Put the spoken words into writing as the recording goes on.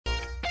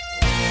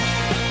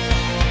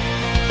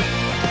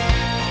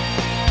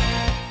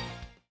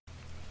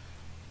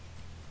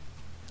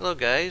Hello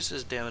guys, this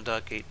is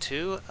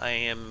Dama.82. I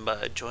am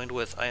joined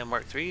with Ion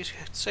Mark 3.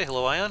 Say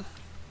hello, Ion.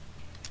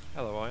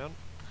 Hello,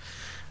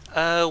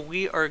 Ion.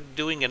 We are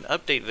doing an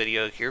update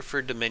video here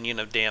for Dominion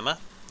of Dama.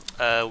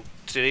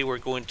 Today we're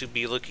going to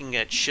be looking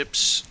at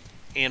ships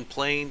and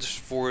planes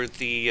for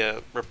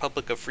the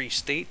Republic of Free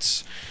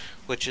States,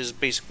 which is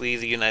basically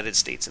the United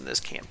States in this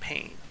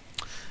campaign.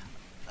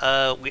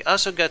 We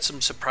also got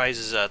some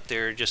surprises out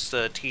there, just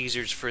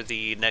teasers for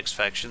the next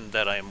faction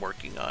that I am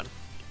working on.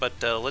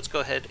 But let's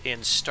go ahead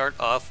and start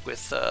off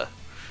with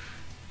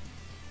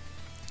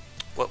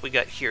what we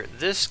got here.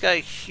 This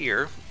guy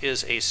here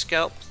is a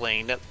scout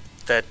plane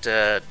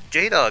that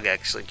J-Dog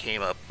actually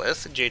came up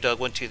with.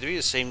 J-Dog123,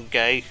 the same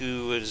guy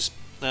who has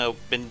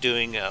been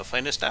doing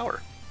Finest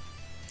Hour.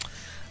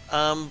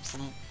 From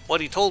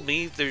what he told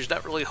me, there's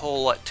not really a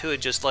whole lot to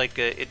it, just like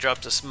it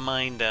dropped a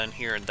mine down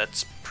here, and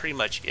that's pretty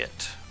much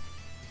it.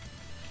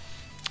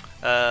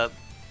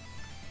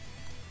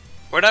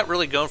 We're not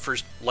really going for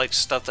like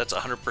stuff that's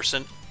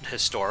 100%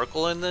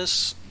 historical in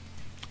this.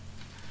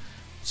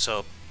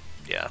 So,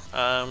 yeah.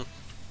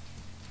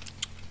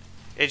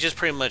 It's just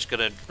pretty much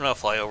gonna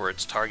fly over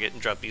its target and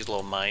drop these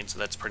little mines,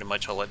 and that's pretty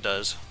much all it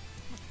does.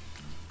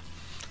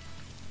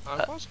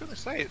 I was going to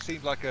say, it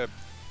seemed like a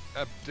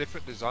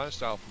different design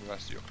style from the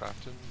rest of your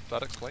craft, and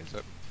that explains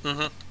it.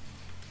 Mm-hmm.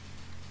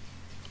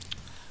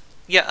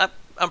 Yeah,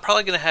 I'm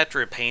probably going to have to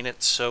repaint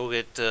it so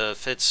it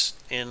fits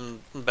in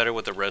better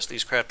with the rest of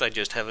these craft. I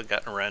just haven't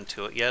gotten around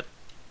to it yet.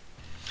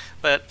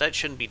 But that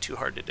shouldn't be too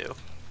hard to do.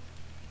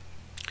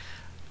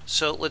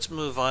 So let's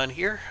move on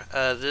here.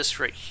 This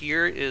right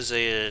here is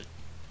a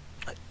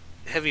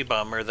heavy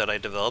bomber that I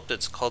developed.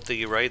 It's called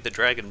the Ride the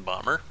Dragon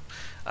bomber.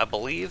 I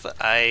believe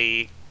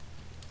I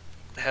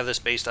have this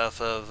based off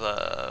of,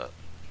 I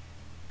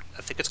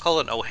think it's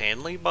called an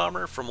O'Hanley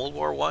bomber from World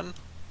War I.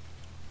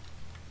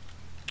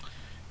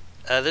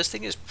 This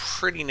thing is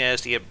pretty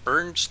nasty. It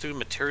burns through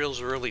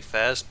materials really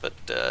fast, but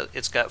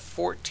it's got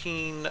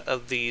 14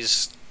 of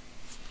these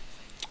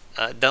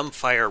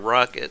dumbfire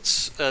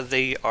rockets.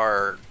 They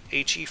are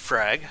HE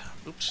frag.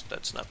 Oops,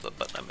 that's not the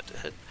button I meant to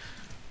hit.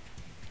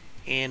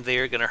 And they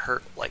are going to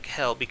hurt like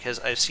hell, because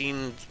I've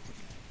seen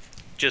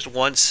just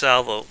one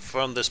salvo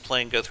from this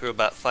plane go through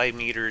about 5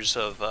 meters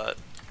of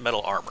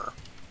metal armor.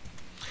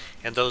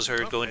 And those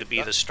are going to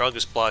be the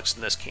strongest blocks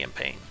in this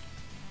campaign.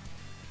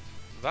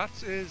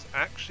 That is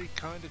actually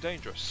kind of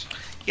dangerous.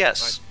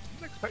 Yes. I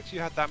didn't expect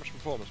you had that much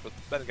performance, but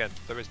then again,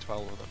 there is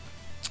 12 of them.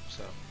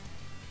 So,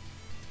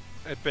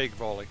 a big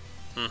volley.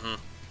 Mm-hmm.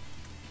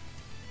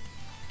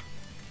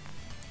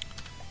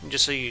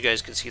 Just so you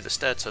guys can see the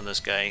stats on this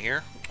guy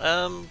here.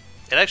 It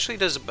actually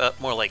does about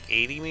more like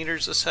 80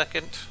 meters a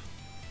second.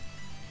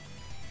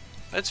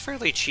 That's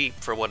fairly cheap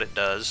for what it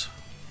does.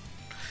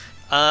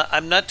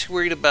 I'm not too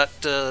worried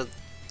about the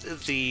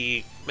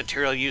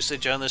material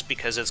usage on this,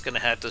 because it's going to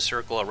have to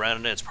circle around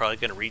and it's probably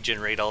going to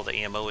regenerate all the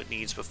ammo it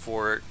needs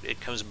before it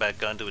comes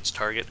back onto its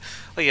target.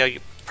 Oh yeah,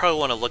 you probably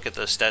want to look at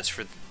the stats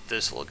for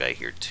this little guy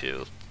here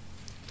too.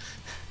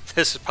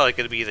 This is probably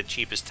going to be the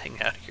cheapest thing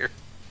out here.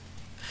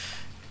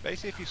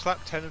 Basically, if you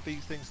slap 10 of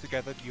these things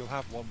together, you'll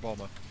have one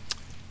bomber.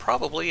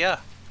 Probably,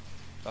 yeah.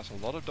 That's a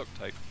lot of duct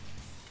tape.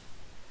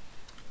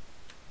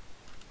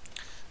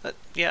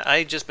 Yeah,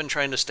 I've just been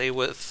trying to stay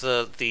with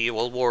the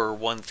World War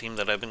I theme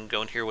that I've been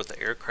going here with the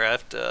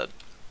aircraft.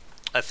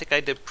 I think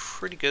I did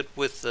pretty good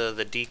with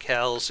the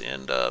decals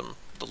and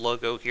the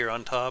logo here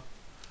on top.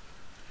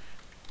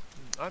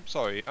 I'm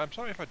sorry if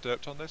I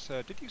derped on this.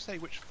 Did you say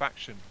which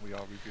faction we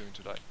are reviewing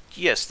today?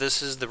 Yes,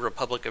 this is the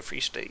Republic of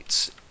Free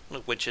States,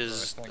 which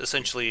is Right,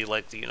 essentially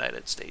like the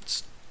United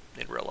States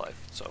in real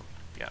life. So,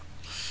 yeah.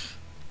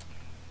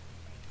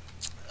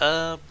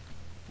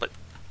 But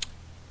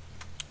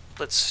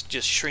let's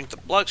just shrink the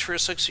blocks for a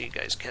sec so you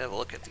guys can have a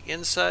look at the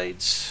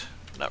insides.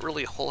 Not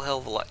really a whole hell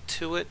of a lot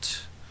to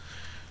it.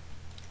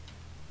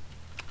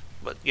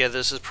 But yeah,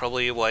 this is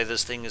probably why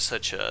this thing is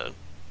such a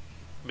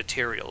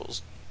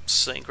materials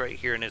sink right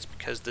here, and it's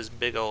because this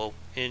big old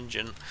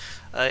engine.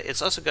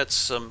 It's also got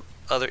some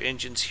other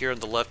engines here on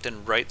the left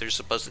and right. They're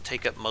supposed to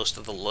take up most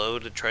of the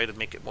load to try to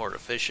make it more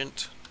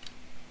efficient.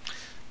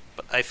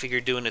 But I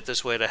figured doing it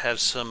this way to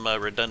have some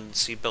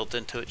redundancy built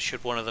into it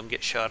should one of them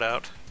get shot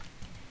out.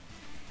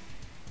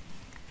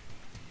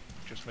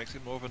 Just makes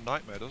it more of a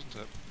nightmare, doesn't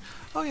it?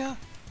 Oh yeah.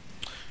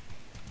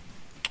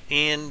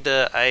 And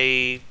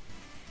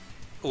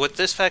with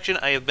this faction,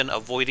 I have been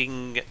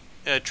avoiding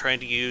trying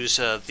to use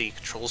the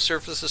control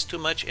surfaces too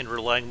much and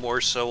relying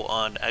more so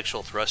on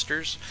actual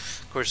thrusters.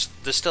 Of course,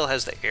 this still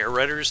has the air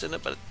rudders in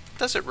it, but it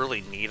doesn't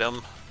really need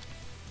them.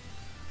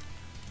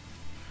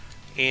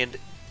 And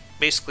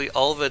basically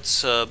all of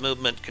its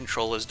movement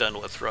control is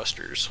done with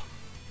thrusters.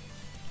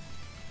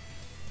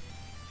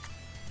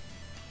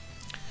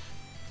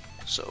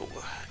 So,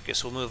 I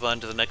guess we'll move on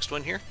to the next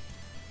one here.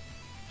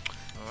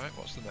 Alright,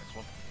 what's the next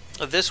one?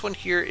 This one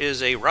here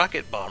is a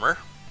rocket bomber.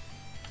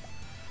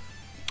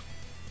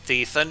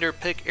 The Thunder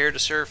Pick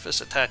air-to-surface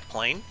attack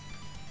plane.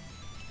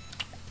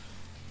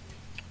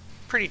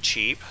 Pretty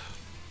cheap.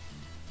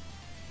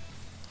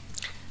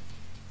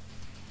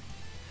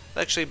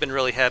 I've actually been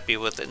really happy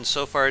with it, and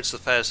so far it's the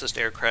fastest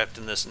aircraft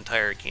in this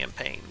entire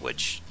campaign,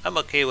 which I'm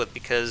okay with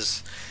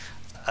because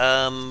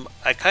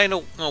I kind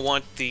of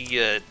want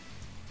the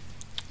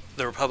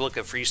Republic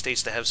of Free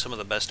States to have some of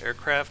the best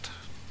aircraft.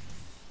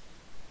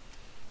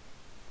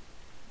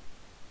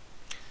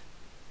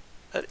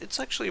 It's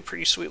actually a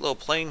pretty sweet little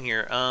plane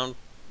here.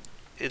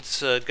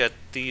 It's got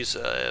these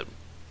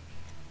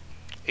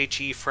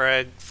HE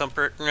frag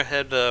thumper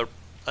head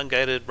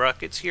unguided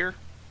rockets here.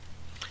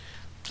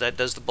 That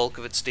does the bulk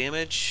of its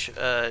damage.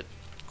 Of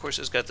course,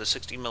 it's got the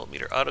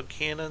 60mm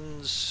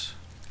autocannons,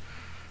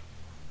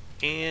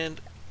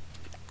 and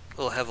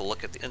we'll have a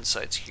look at the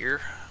insides here.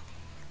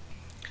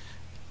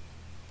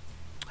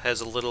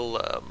 Has a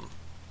little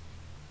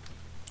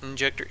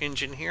injector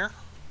engine here.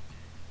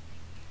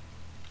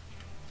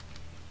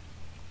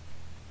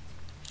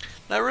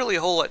 Not really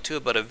a whole lot to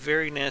it, but a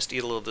very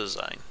nasty little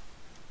design.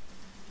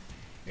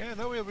 Yeah,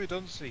 no real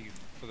redundancy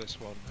for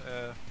this one.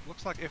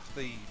 Looks like if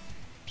the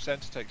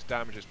center takes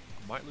damage, it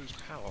might lose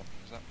power.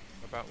 Is that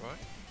about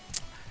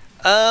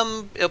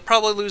right? It'll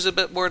probably lose a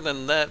bit more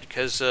than that,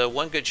 because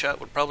one good shot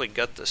would probably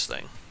gut this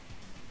thing.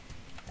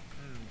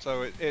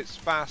 So it's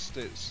fast,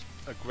 it's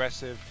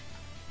aggressive,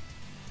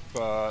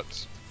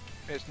 but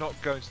it's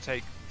not going to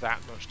take that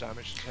much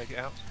damage to take it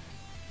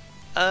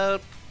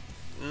out?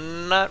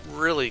 Not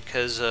really,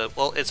 because,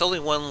 well, it's only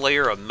one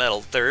layer of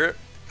metal. There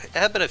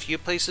have been a few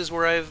places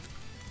where I've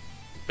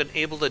been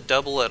able to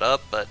double it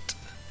up, but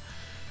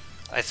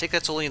I think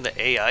that's only in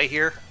the AI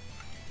here.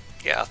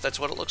 Yeah, that's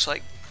what it looks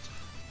like.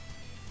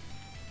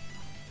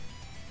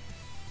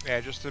 Yeah,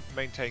 just to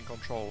maintain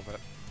control of it.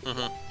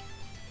 Mm-hmm.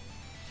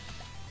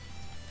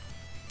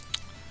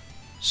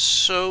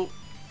 So,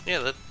 yeah,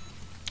 that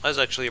was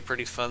actually a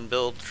pretty fun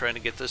build, trying to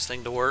get this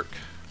thing to work.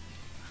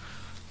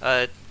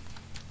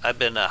 I've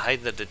been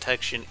hiding the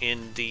detection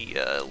in the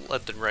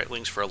left and right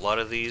wings for a lot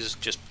of these,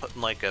 just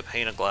putting like a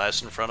pane of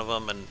glass in front of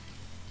them and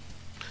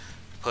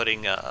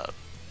putting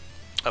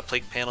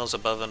plate panels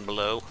above and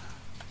below.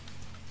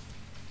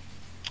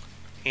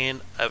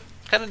 And I've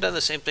kind of done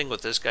the same thing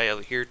with this guy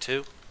over here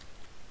too.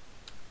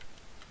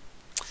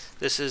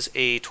 This is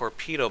a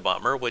torpedo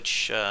bomber,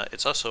 which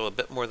it's also a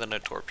bit more than a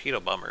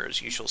torpedo bomber,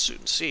 as you shall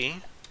soon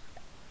see.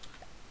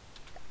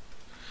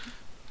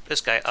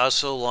 This guy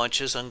also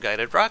launches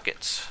unguided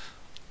rockets.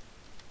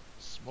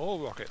 Small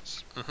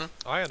rockets. Mm-hmm.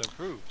 Iron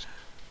approved.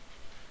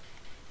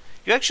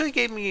 You actually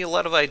gave me a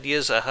lot of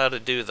ideas on how to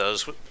do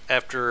those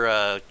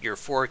after your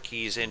 4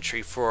 keys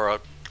entry for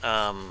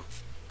a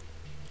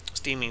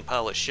steaming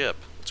pilot ship.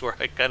 That's where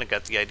I kind of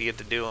got the idea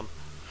to do them.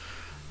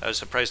 I was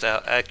surprised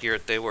at how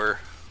accurate they were.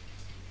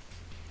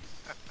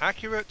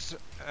 Accurate,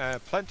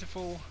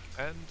 plentiful,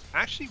 and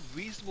actually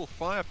reasonable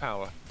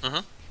firepower.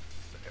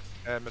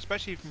 Mm-hmm.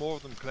 Especially if more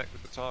of them connect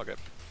with the target.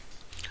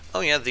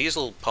 Oh yeah, these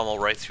will pummel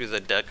right through the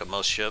deck of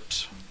most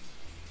ships.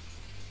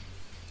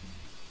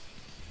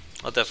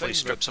 I'll definitely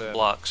strip some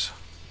blocks.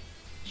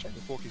 Shame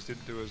the 4 keys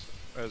didn't do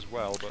as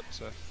well, but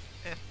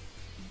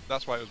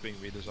that's why it was being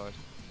redesigned.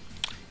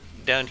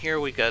 Down here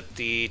we got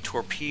the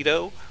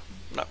torpedo.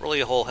 Not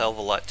really a whole hell of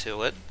a lot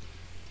to it.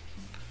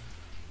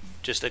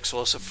 Just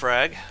explosive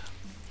frag.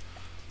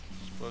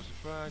 Explosive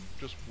frag.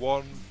 Just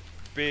one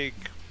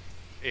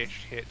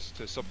big-ish hit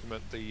to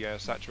supplement the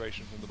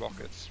saturation from the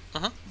rockets.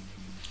 Uh-huh.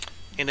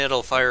 And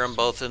it'll fire them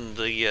both in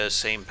the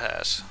same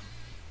pass.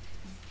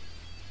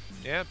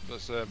 Yeah,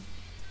 that's a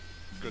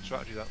good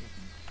strategy, that one.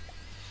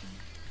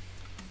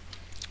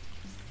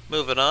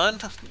 Moving on,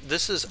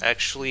 this is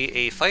actually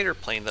a fighter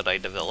plane that I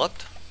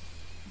developed.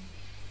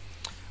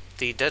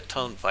 The Death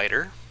Tone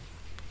Fighter.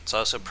 It's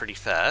also pretty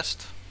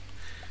fast.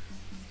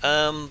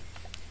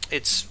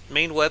 Its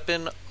main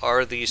weapon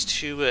are these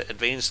 2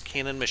 advanced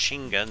cannon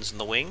machine guns in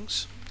the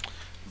wings.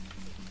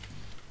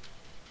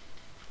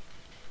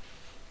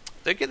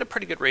 They get a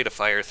pretty good rate of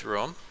fire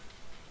through them.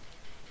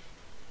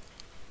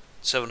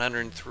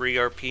 703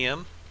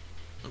 RPM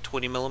and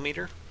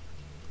 20mm.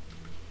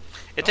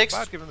 It takes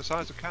bad given the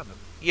size of cannon.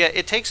 Yeah,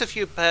 it takes a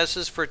few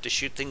passes for it to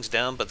shoot things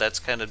down, but that's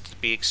kind of to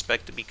be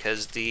expected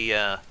because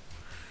the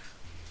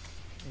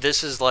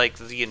this is like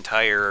the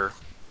entire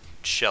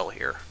shell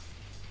here.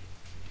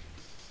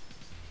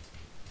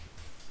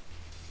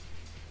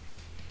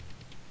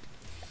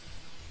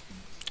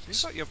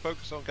 Seems like you're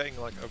focused on getting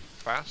like a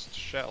fast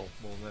shell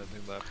more than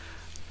anything there.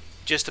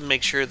 Just to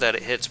make sure that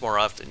it hits more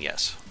often,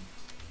 yes.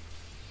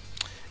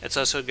 It's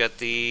also got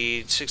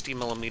the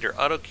 60mm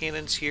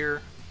autocannons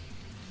here.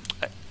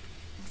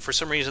 For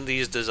some reason,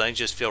 these designs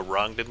just feel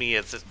wrong to me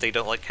if they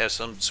don't like have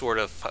some sort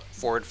of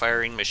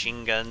forward-firing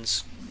machine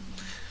guns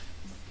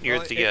near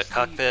the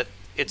cockpit.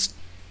 It's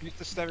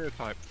the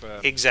stereotype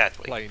for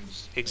exactly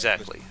planes.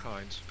 Exactly.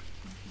 Kinds.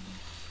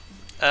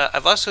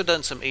 I've also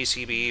done some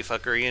ACB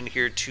fuckery in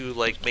here to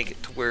like make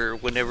it to where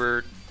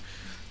whenever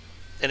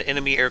an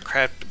enemy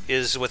aircraft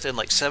is within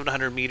like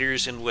 700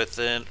 meters and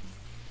within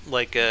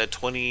like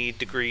 20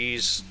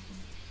 degrees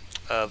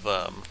of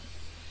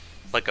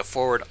like a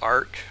forward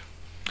arc,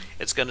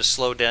 it's going to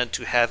slow down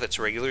to have its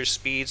regular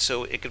speed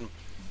so it can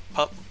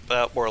pump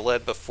out more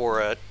lead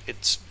before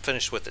it's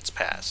finished with its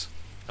pass.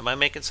 Am I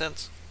making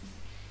sense?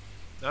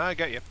 No, I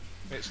get you.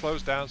 It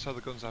slows down so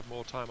the guns have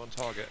more time on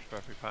target for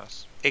every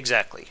pass.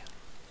 Exactly.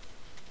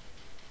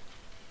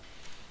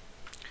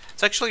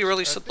 It's actually a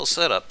really simple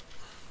setup.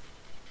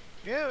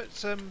 Yeah,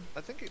 it's I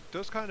think it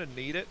does kind of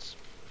need it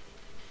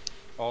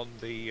on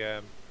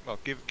the well,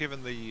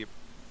 given the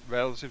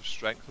relative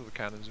strength of the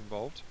cannons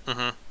involved.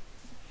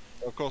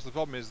 Mm-hmm. Of course, the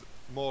problem is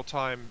more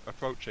time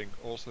approaching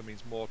also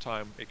means more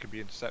time it can be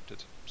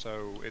intercepted.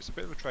 So it's a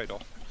bit of a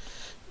trade-off.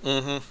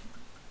 Mm-hmm.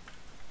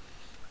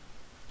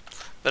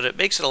 But it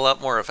makes it a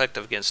lot more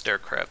effective against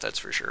aircraft, that's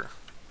for sure.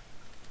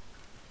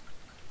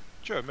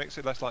 Sure, it makes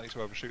it less likely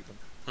to overshoot them.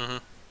 Mm-hmm.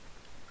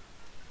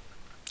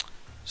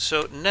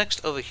 So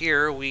next over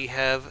here we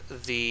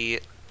have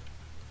the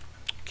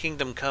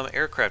Kingdom Come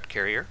aircraft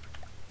carrier.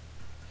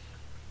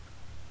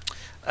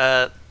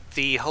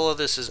 The hull of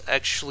this is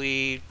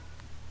actually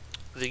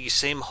the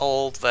same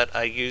hull that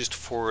I used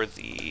for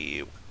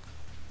the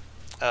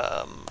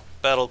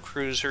battle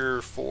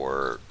cruiser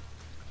for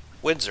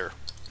Windsor.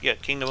 Yeah,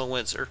 Kingdom of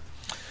Windsor.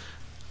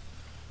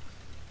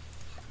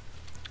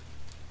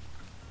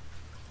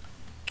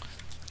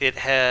 It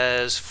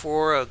has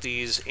 4 of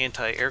these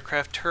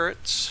anti-aircraft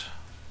turrets.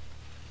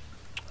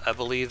 I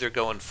believe they're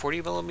going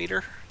 40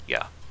 millimeter.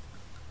 Yeah.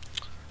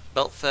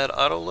 Belt-fed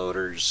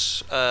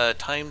autoloaders,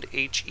 timed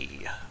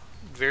HE.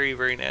 Very,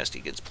 very nasty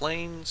against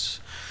planes.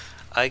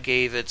 I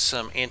gave it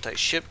some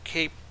anti-ship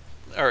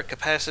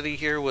capacity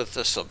here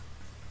with some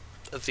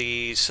of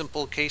the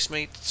simple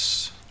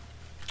casemates.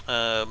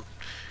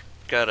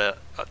 Got a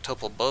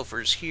couple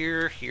buffers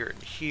here, here,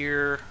 and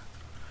here.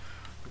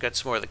 Got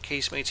some more of the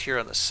casemates here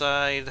on the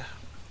side.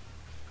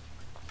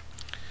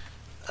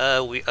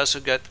 We also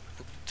got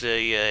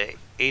the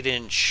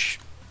 8-inch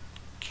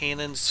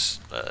cannons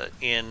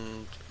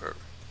in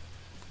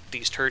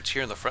these turrets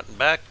here in the front and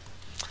back.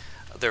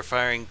 They're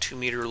firing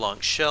 2-meter long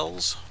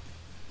shells.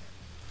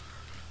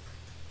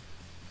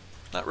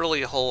 Not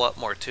really a whole lot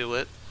more to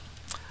it.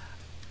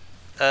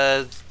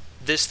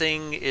 This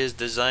thing is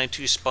designed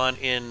to spawn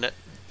in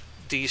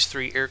these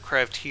 3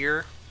 aircraft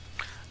here.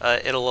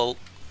 It'll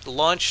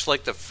launch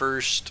like the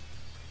first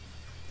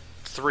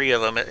 3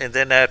 of them, and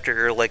then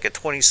after like a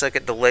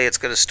 20-second delay, it's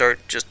going to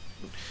start just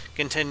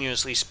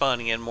continuously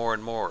spawning in more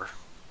and more.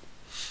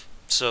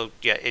 So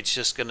yeah, it's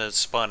just going to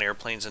spawn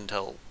airplanes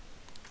until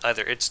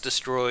either it's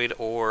destroyed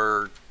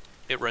or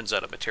it runs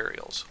out of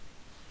materials.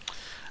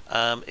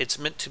 It's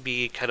meant to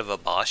be kind of a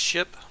boss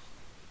ship,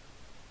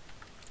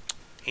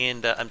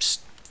 and at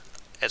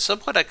some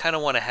point I kind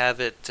of want to have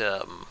it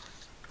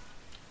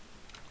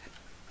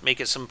make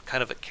it some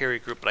kind of a carry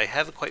group, but I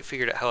haven't quite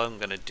figured out how I'm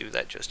going to do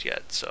that just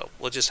yet, so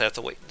we'll just have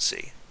to wait and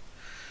see.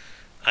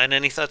 And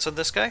any thoughts on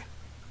this guy?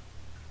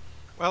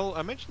 Well,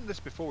 I mentioned this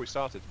before we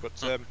started,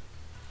 but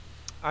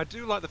I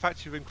do like the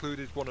fact you've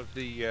included one of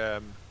the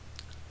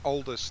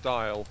older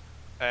style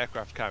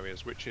aircraft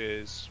carriers, which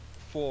is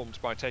formed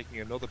by taking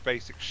another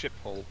basic ship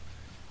hull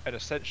and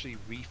essentially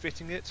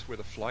refitting it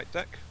with a flight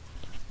deck.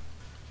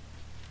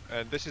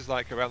 And this is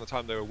like around the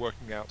time they were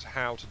working out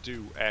how to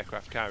do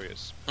aircraft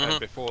carriers, and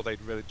before they'd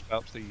really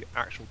developed the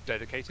actual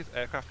dedicated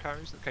aircraft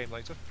carriers that came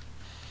later.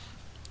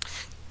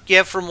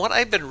 Yeah, from what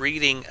I've been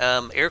reading,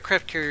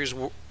 aircraft carriers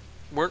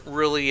weren't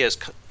really as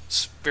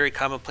very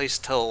commonplace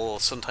till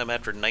sometime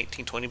after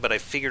 1920, but I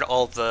figured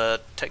all the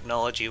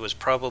technology was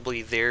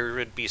probably there.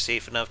 It'd be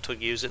safe enough to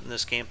use it in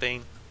this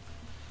campaign.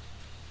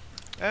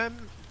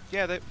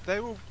 Yeah,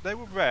 they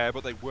were rare,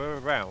 but they were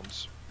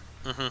around,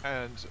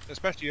 and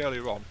especially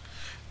earlier on,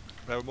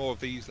 there were more of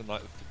these than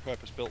like the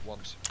purpose-built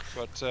ones.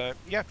 But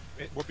yeah,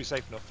 it would be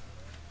safe enough.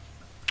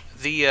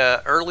 The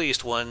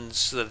earliest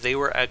ones, they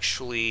were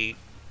actually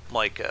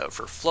like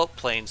for float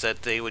planes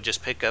that they would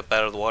just pick up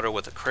out of the water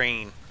with a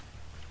crane.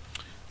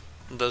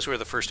 Those were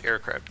the first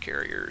aircraft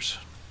carriers.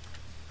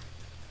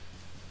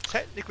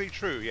 Technically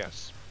true,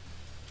 yes.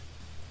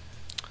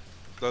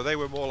 Though they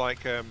were more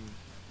like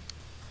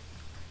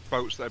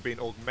boats that had been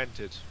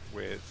augmented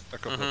with a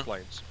couple of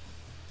planes.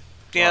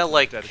 Yeah,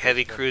 like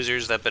heavy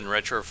cruisers that have been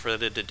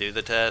retrofitted to do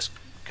the task,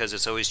 because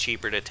it's always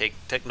cheaper to take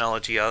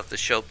technology off the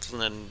shelf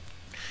than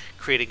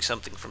creating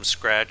something from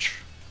scratch.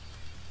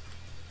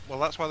 Well,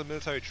 that's why the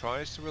military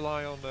tries to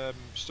rely on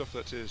stuff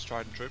that is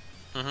tried and true.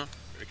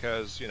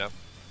 Because, you know,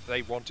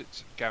 they want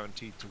it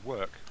guaranteed to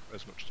work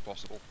as much as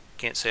possible.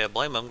 Can't say I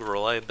blame them.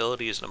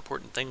 Reliability is an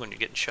important thing when you're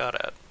getting shot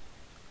at.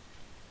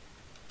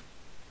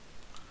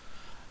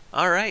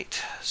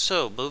 Alright,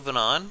 so moving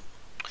on.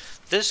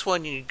 This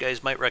one you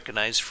guys might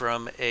recognize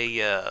from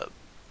a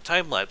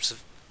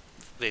time-lapse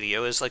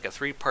video is like a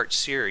 3-part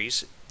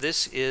series.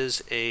 This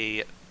is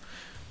a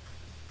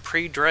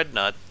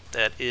pre-dreadnought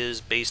that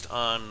is based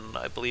on,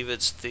 I believe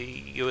it's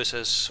the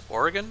USS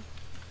Oregon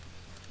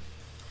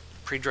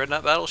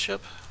pre-dreadnought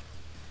battleship.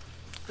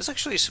 It's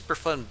actually a super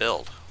fun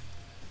build,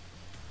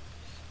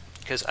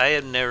 because I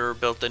have never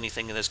built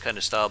anything in this kind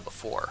of style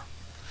before.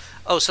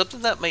 Oh,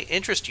 something that might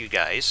interest you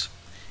guys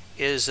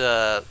is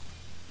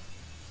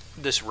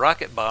this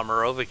rocket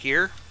bomber over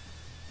here.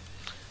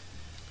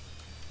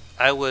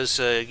 I was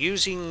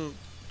using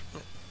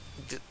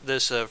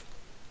this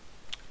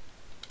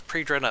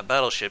pre-dreadnought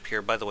battleship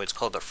here. By the way, it's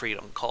called the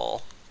Freedom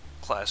Call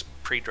class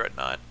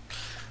pre-dreadnought.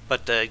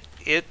 But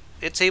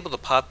it's able to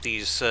pop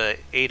these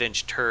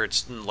 8-inch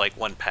turrets in like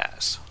one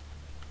pass.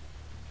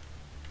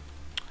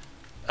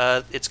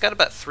 It's got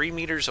about 3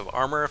 meters of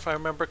armor, if I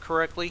remember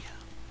correctly.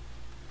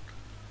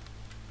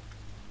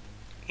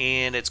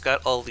 And it's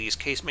got all these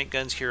casemate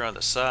guns here on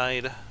the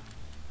side.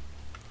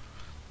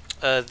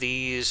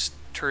 These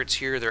turrets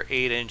here, they're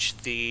 8-inch.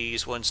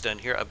 These ones down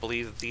here, I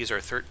believe these are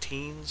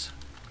 13s.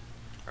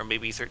 Or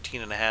maybe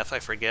 13.5, I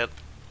forget.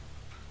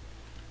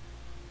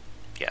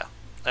 Yeah,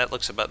 that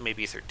looks about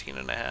maybe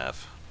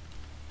 13.5.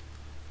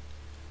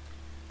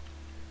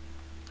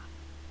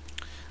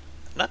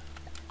 Not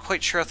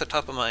quite sure off the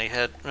top of my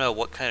head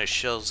what kind of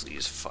shells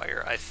these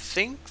fire. I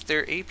think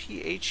they're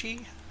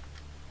APHE.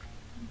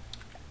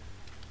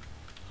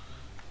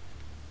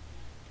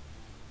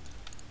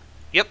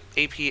 Yep,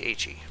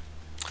 APHE.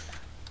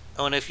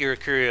 Oh, and if you're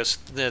curious,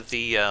 the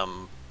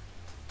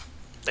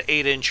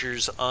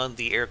 8-inchers on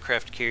the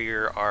aircraft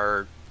carrier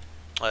are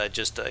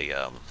just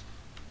a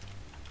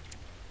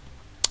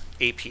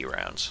AP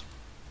rounds.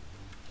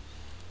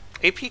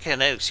 AP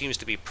kinetic seems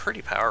to be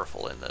pretty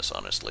powerful in this,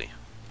 honestly.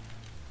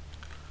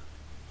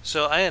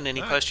 So, Ian,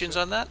 any questions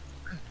on that?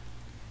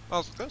 I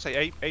was going to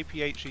say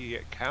APHE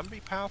can be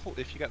powerful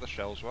if you get the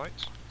shells right.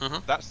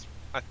 That's,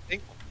 I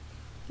think,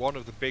 one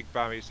of the big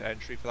barriers to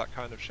entry for that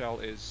kind of shell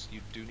is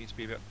you do need to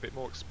be a bit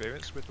more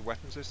experienced with the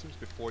weapon systems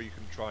before you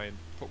can try and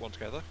put one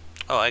together.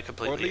 Oh, I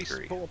completely agree. Or at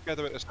least put one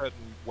together at a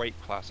certain weight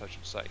class, I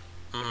should say.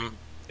 I mean,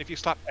 if you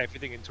slap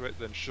everything into it,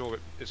 then sure,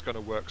 it's going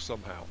to work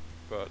somehow.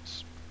 But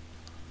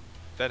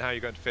then how are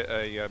you going to fit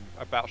a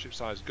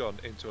battleship-sized gun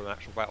into an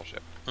actual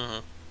battleship?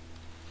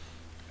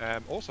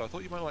 Also, I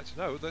thought you might like to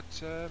know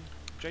that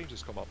James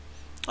has come on.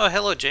 Oh,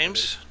 hello,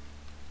 James.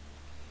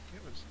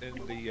 It was in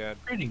the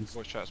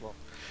voice chat as well.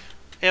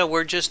 Yeah,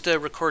 we're just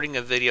recording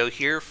a video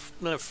here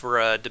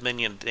for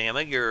Dominion of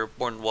Dama. You're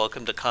more than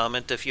welcome to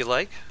comment if you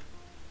like.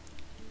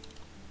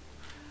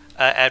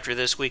 After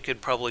this, we could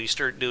probably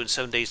start doing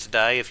 7 Days to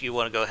Die if you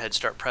want to go ahead and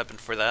start prepping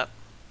for that.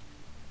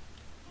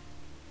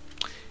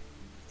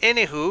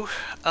 Anywho,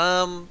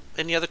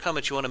 any other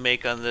comments you want to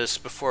make on this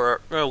before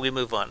we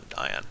move on,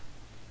 Ian?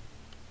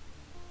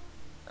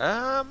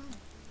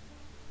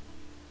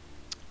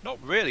 Not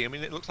really. I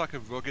mean, it looks like a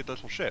rugged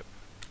little ship.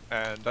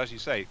 And as you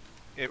say,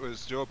 it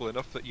was durable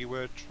enough that you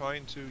were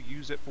trying to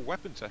use it for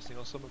weapon testing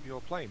on some of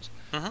your planes.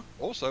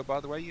 Also, by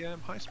the way,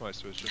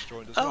 Heistmeister has just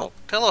joined as well. Oh,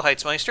 hello,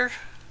 Heistmeister.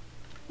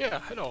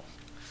 Yeah, hello.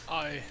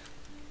 I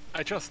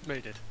just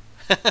made it.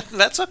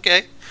 That's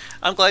okay.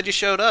 I'm glad you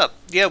showed up.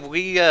 Yeah,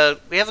 we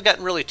haven't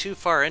gotten really too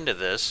far into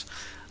this.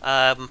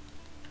 I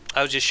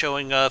was just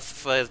showing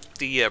off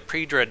the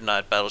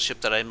pre-dreadnought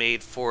battleship that I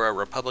made for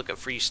Republic of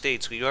Free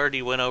States. We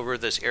already went over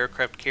this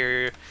aircraft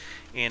carrier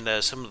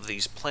and some of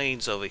these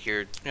planes over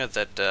here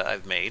that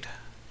I've made.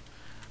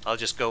 I'll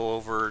just go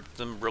over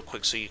them real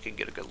quick so you can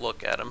get a good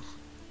look at them.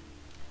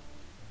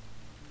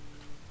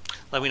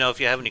 Let me know if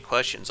you have any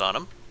questions on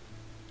them.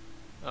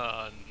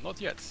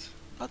 Not yet.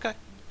 Okay.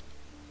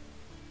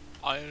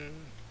 I'll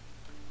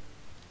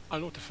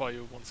notify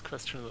you once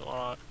questions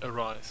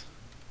arise.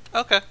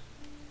 Okay.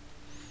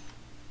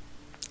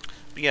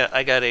 But yeah,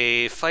 I got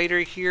a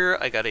fighter here,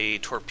 I got a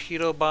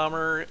torpedo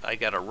bomber, I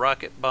got a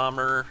rocket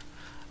bomber,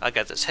 I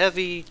got this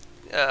heavy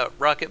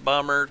rocket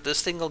bomber.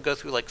 This thing will go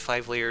through like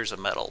 5 layers of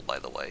metal, by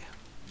the way.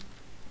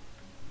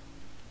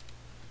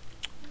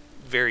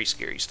 Very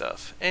scary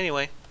stuff.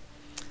 Anyway.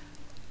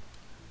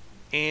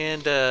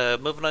 And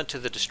moving on to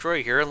the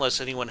destroyer here,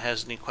 unless anyone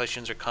has any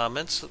questions or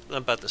comments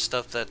about the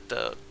stuff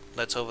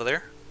that's over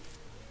there.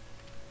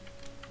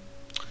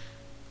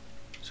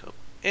 So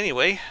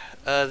anyway,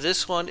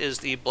 this one is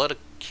the Blood of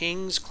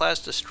Kings class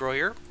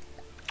destroyer.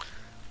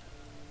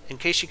 In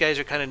case you guys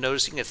are kind of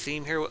noticing a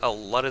theme here, a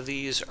lot of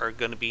these are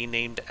going to be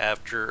named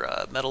after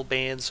metal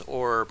bands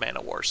or Man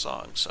of War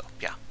songs. So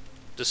yeah,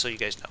 just so you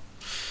guys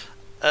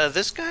know.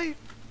 This guy,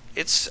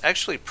 it's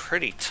actually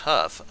pretty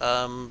tough.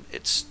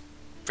 It's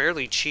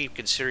fairly cheap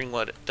considering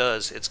what it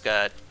does. It's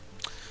got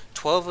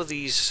 12 of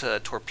these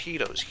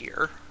torpedoes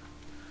here,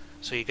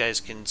 so you guys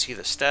can see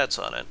the stats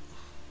on it.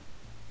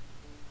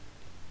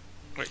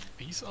 Wait,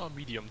 these are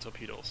medium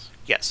torpedoes?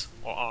 Yes.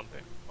 Or aren't they?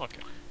 Okay.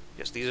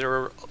 Yes, these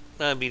are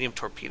medium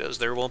torpedoes.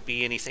 There won't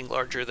be anything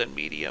larger than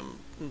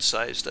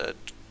medium-sized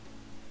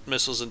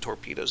missiles and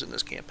torpedoes in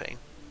this campaign.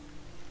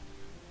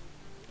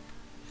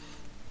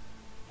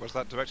 Was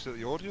that directed at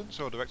the audience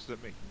or directed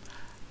at me?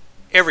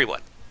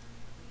 Everyone.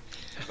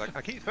 Like,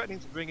 I keep threatening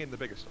to bring in the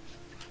bigger stuff.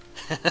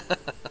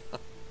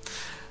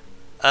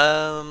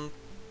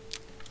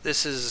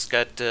 This has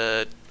got,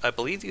 I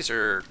believe these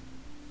are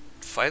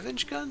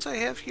 5-inch guns I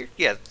have here?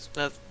 Yeah,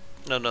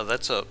 no,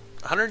 that's a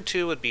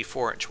 102 would be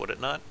 4-inch, would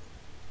it not?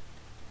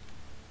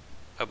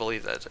 I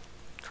believe that's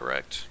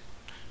correct.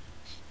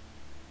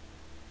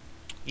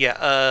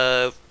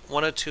 Yeah,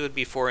 102 would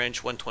be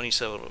 4-inch,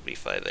 127 would be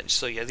 5-inch.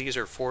 So yeah, these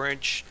are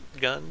 4-inch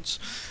guns.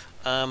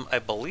 I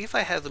believe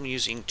I have them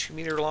using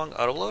 2-meter long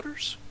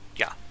autoloaders.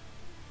 Yeah.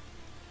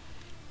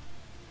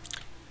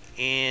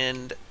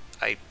 And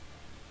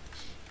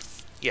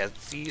yeah,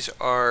 these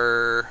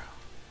are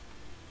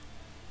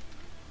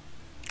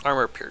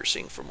armor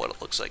piercing from what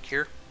it looks like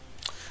here.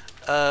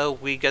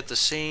 We got the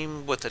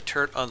same with the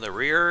turret on the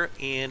rear,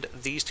 and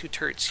these two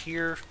turrets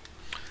here.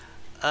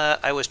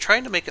 I was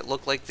trying to make it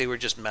look like they were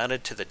just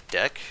mounted to the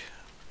deck.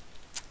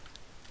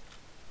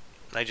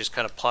 I just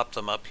kind of plopped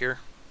them up here.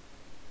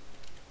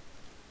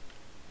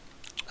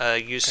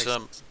 Use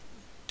some.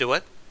 Do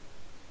what?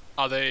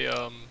 Are they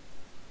on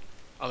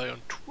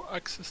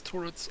 2-axis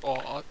turrets,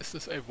 or is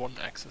this a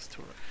 1-axis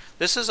turret?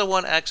 This is a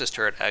 1-axis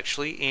turret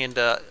actually, and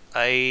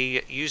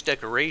I used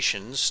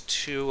decorations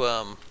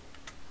to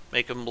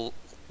make them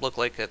look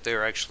like that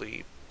they're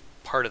actually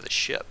part of the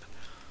ship.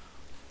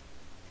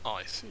 Oh,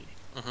 I see.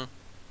 Mm-hmm.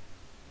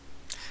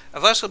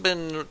 I've also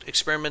been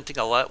experimenting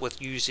a lot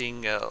with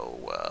using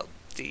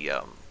the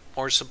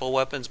more simple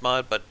weapons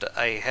mod, but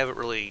I haven't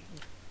really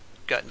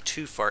gotten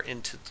too far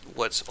into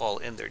what's all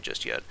in there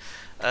just yet.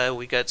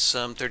 We got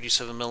some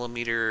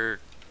 37mm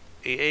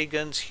AA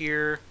guns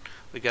here.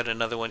 We got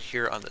another one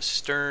here on the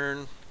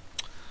stern.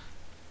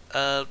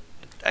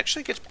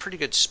 Actually gets pretty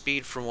good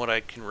speed from what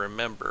I can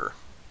remember.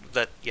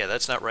 Yeah,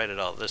 that's not right at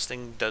all. This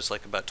thing does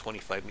like about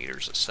 25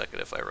 meters a second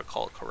if I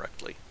recall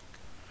correctly.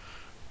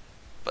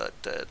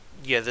 But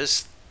yeah,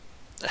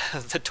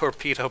 the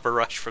torpedo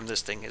barrage from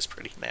this thing is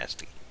pretty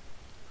nasty.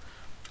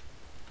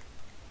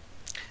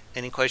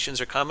 Any questions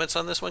or comments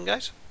on this one,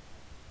 guys?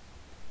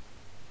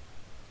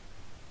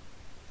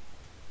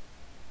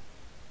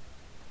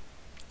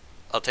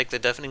 I'll take the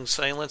deafening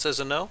silence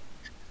as a no.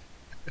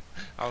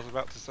 I was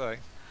about to say.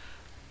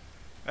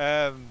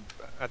 I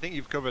think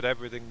you've covered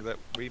everything that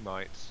we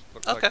might.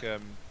 Looks Okay.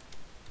 like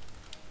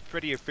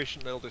pretty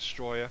efficient little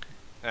destroyer.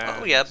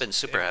 Oh yeah, I've been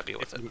super happy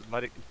with it.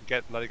 Let it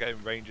get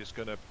in range is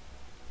gonna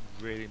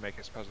really make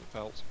its presence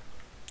felt.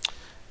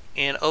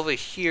 And over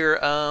here,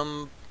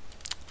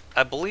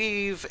 I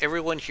believe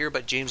everyone here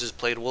but James has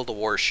played World of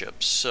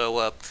Warships.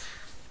 So,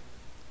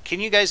 can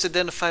you guys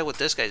identify what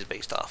this guy's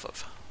based off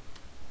of?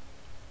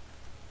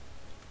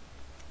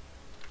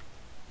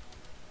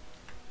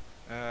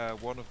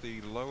 One of the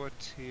lower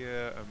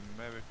tier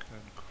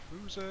American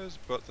cruisers,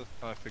 but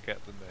I forget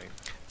the name.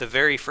 The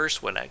very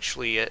first one,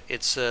 actually.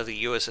 It's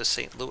the USS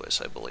St. Louis,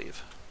 I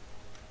believe.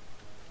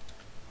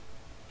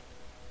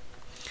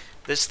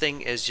 This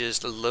thing is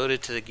just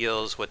loaded to the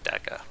gills with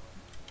DECA.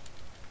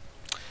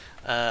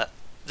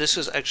 This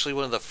was actually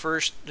one of the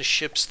first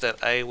ships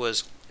that I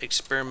was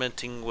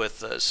experimenting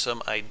with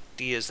some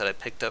ideas that I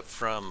picked up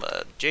from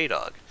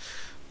J-Dog,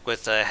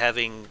 with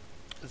having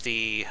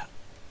the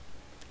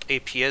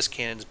APS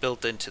cannons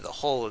built into the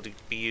hull to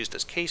be used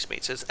as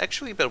casemates. It's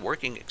actually been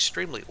working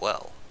extremely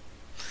well.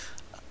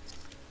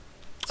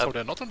 So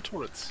they're not on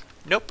turrets?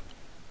 Nope.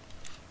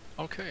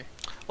 Okay.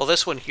 Well,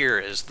 this one here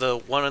is. The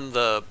one on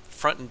the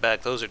front and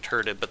back, those are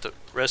turreted, but the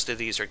rest of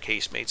these are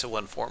casemates of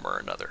one form or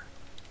another.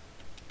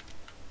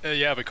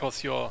 Yeah,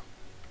 because you're...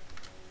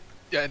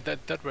 Yeah, and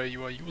that way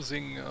you are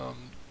using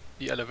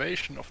the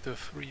elevation of the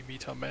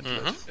 3-meter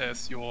mantlet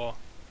as your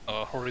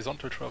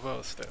horizontal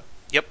traverse there.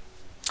 Yep.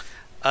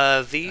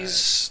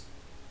 These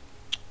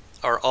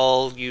are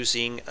all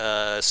using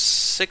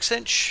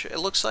 6-inch, it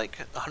looks like,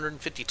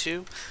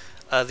 152.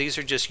 These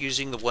are just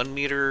using the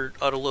 1-meter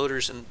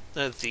autoloaders, and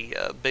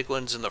the big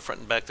ones in the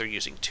front and back, they're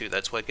using 2.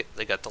 That's why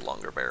they got the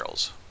longer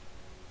barrels.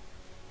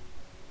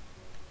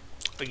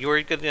 Are you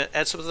already going to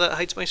add some of that,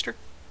 Heitzmeister?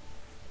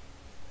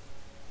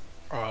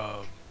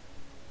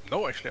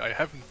 No, actually, I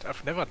haven't.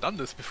 I've never done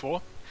this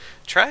before.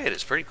 Try it.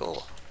 It's pretty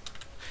cool.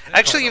 Yeah,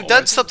 Actually, you've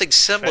done something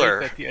similar.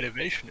 That the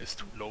elevation is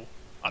too low,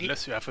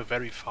 unless you have a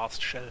very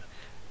fast shell.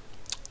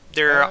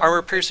 They're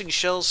armor-piercing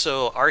shells,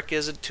 so arc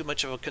isn't too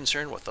much of a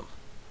concern with them.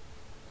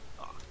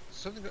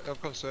 Something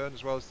of concern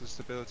as well is the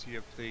stability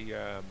of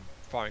the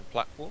firing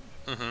platform.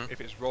 If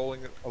it's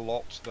rolling a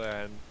lot,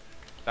 then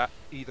that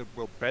either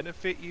will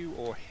benefit you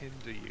or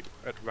hinder you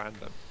at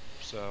random.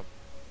 So,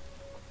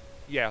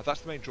 yeah, that's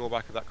the main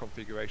drawback of that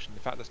configuration. The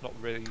fact there's not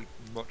really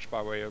much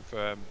by way of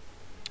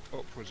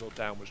upwards or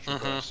downwards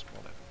traverse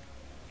on it.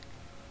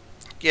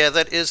 Yeah,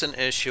 that is an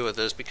issue with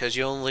this because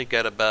you only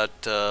get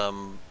about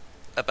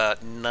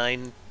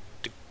 9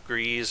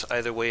 degrees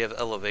either way of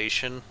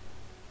elevation.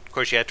 Of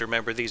course, you have to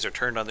remember these are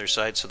turned on their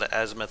side, so the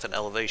azimuth and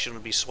elevation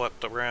would be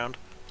swept around.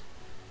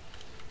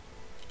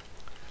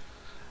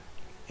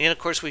 And of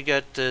course, we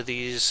got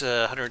these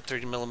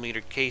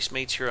 130mm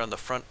casemates here on the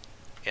front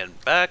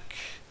and back.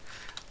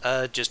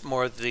 Just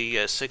more of the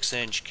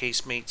 6-inch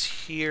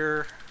casemates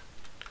here.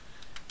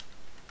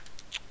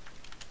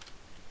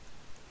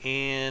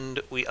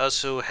 And we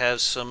also have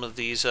some of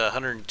these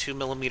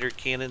 102mm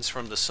cannons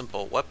from the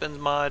Simple Weapons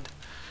mod.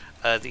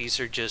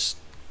 These are just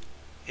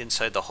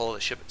inside the hull of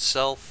the ship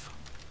itself.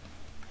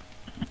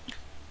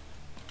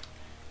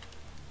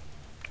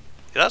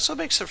 It also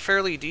makes a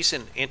fairly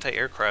decent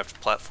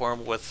anti-aircraft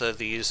platform with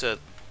these AA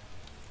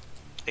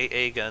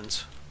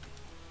guns.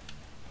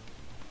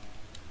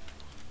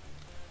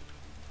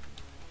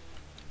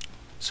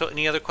 So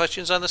any other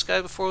questions on this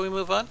guy before we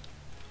move on?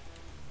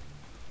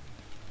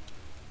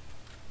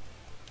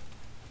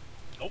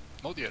 Nope,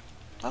 not yet.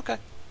 Okay.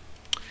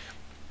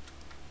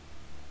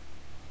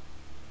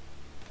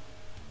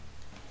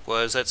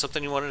 Was that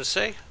something you wanted to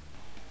say?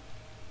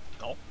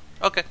 No.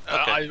 Okay.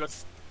 Okay. I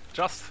was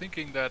just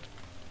thinking that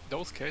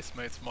those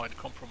casemates might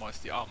compromise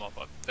the armor,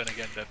 but then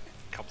again, that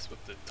comes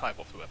with the type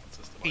of the weapon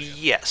system. I guess.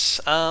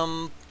 Yes.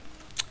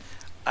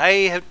 I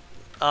have,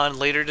 on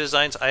later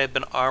designs, I have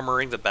been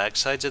armoring the back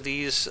sides of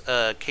these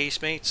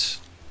casemates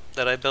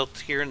that I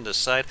built here in the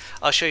side.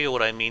 I'll show you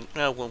what I mean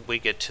when we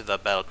get to the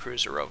battle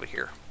cruiser over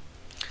here.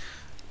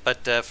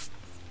 But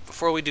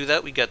before we do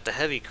that, we got the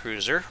heavy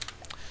cruiser.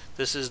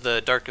 This is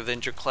the Dark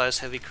Avenger class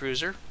heavy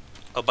cruiser.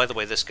 Oh, by the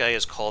way, this guy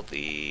is called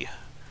the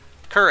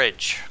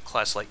Courage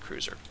class light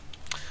cruiser.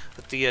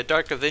 But the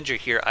Dark Avenger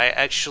here, I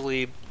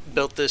actually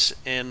built this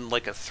in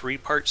like a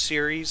 3-part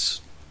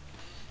series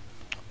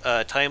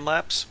time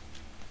lapse.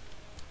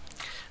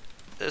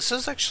 This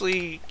has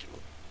actually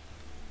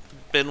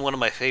been one of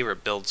my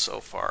favorite builds so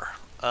far.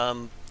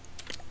 I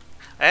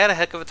had a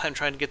heck of a time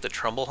trying to get the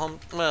trumbull home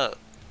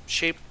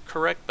shape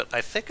correct, but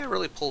I think I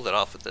really pulled it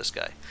off with this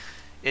guy.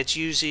 It's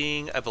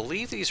using, I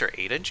believe these are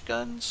 8-inch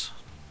guns.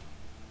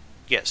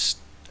 Yes,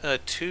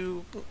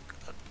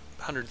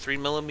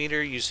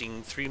 203mm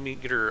using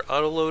 3-meter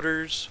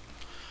autoloaders.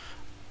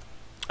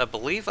 I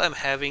believe I'm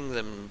having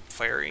them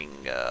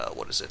firing,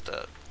 what is it,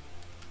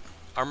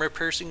 armor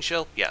piercing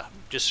shell? Yeah,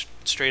 just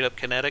straight up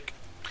kinetic.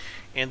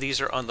 And these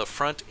are on the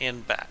front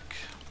and back.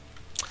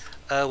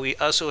 We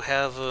also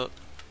have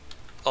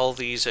all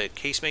these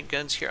casemate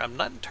guns here. I'm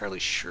not entirely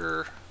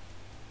sure.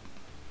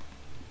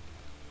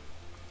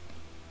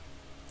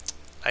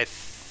 I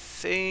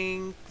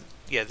think,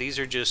 yeah, these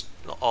are just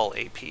all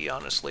AP,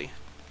 honestly.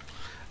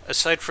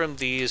 Aside from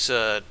these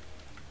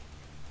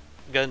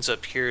guns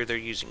up here, they're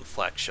using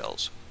flak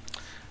shells.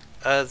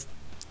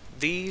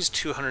 These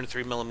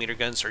 203mm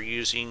guns are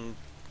using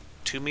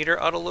 2-meter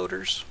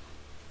autoloaders.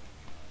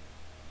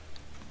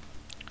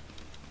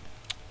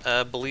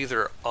 I believe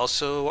they're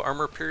also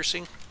armor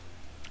piercing.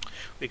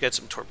 We got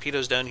some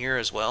torpedoes down here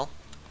as well.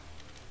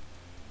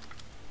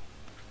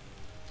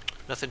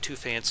 Nothing too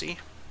fancy.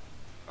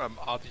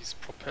 Are these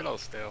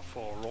propellers there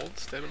for roll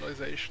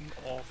stabilization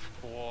or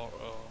for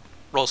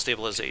roll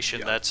stabilization?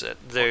 Yeah. That's it.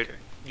 They're, okay.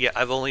 Yeah,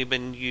 I've only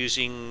been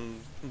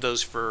using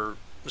those for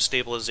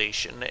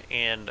stabilization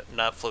and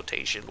not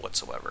flotation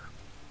whatsoever.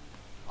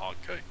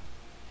 Okay.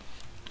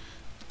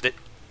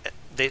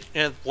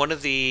 One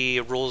of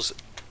the rules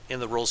in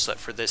the rule set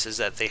for this is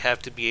that they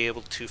have to be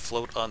able to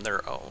float on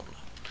their own,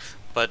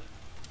 but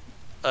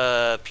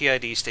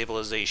PID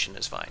stabilization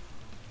is fine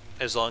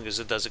as long as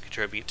it doesn't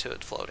contribute to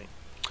it floating.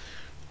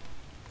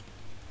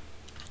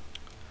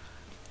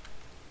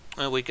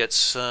 We got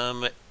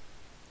some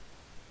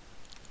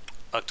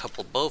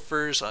octuple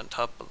bofers on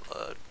top of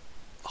the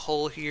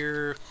hull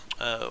here.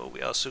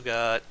 We also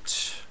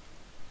got,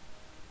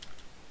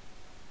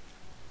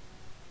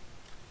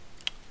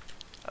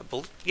 I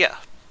believe, yeah,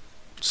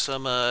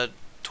 some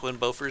twin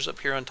bofers up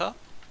here on top.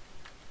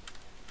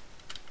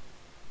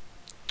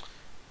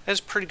 Has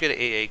pretty good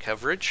AA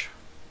coverage.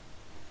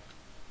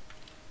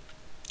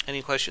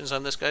 Any questions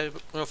on this guy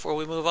before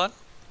we move on?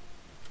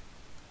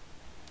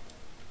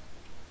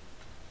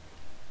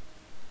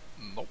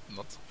 Nope,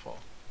 not so far.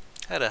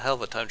 Had a hell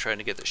of a time trying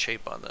to get the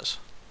shape on this.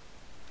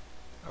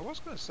 I was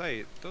going to say,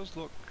 it does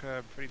look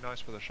pretty nice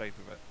for the shape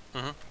of it.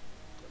 Mm-hmm.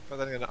 But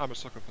then again, I'm a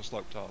sucker for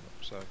sloped armor,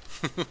 so...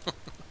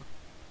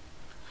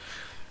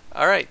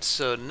 Alright,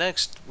 so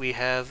next we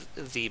have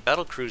the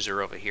battle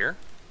cruiser over here.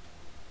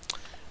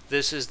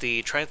 This is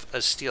the Triumph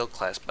of Steel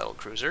class battle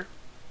cruiser.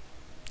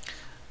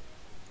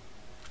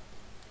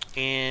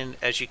 And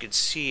as you can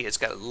see, it's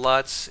got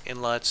lots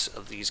and lots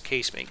of these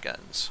casemate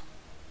guns.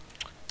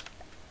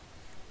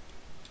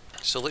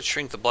 So let's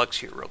shrink the blocks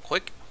here real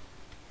quick.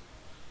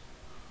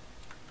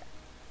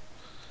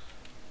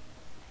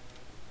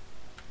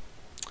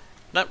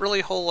 Not really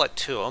a whole lot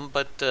to them,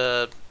 but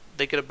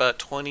they get about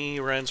 20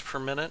 rounds per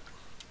minute.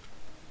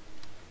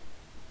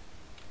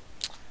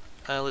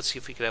 Let's see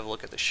if we could have a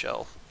look at the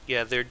shell.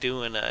 Yeah, they're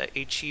doing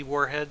HE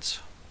warheads.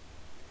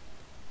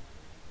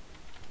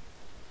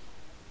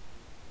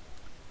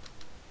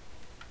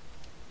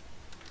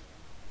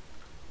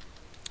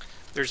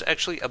 There's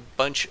actually a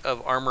bunch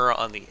of armor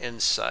on the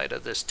inside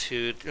of this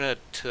too,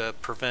 to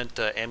prevent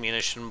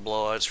ammunition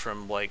blowouts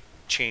from like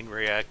chain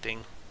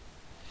reacting.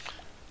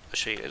 I'll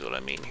show you guys what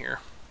I mean here.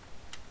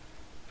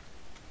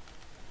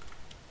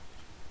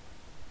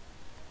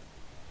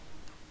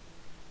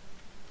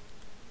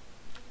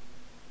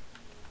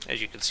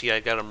 As you can see, I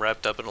got them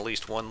wrapped up in at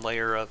least one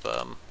layer of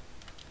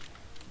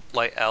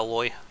light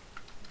alloy.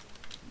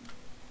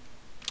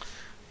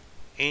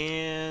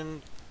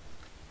 And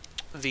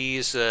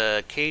these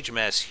cage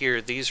masks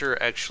here, these are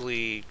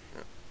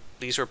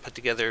put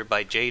together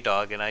by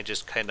J-Dog, and I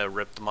just kind of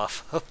ripped them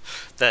off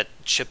of that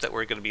ship that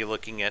we're going to be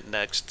looking at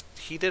next.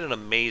 He did an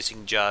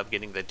amazing job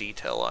getting the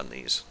detail on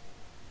these.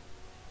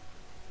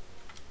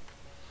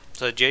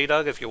 So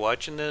J-Dog, if you're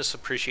watching this,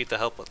 appreciate the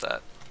help with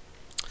that.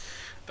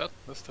 that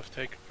must have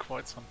taken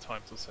quite some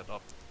time to set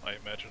up, I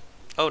imagine.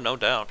 Oh, no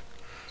doubt.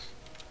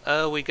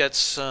 We got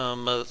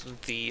some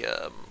of the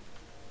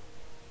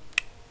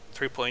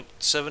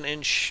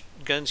 3.7-inch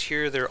guns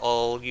here. They're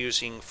all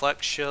using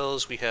flak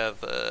shells. We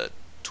have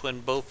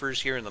twin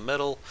Bofors here in the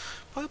middle.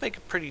 Probably make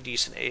a pretty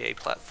decent AA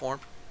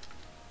platform.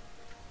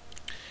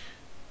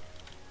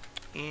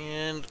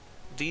 And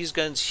these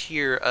guns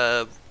here,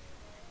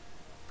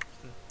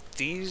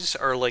 these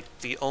are like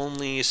the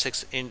only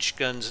 6-inch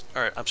guns,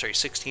 or I'm sorry,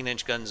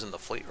 16-inch guns in the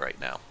fleet right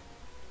now.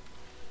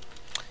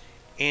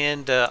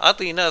 And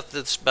oddly enough,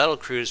 this battle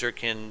cruiser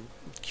can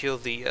kill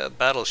the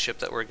battleship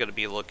that we're going to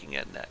be looking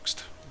at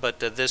next. But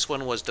this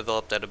one was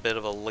developed at a bit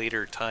of a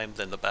later time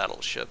than the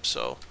battleship,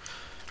 so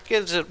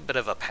gives it a bit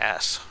of a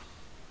pass.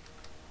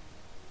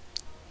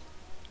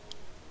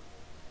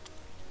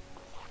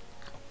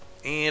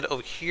 And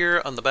over here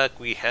on the back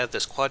we have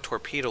this quad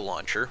torpedo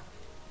launcher.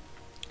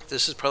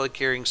 This is probably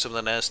carrying some of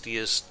the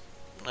nastiest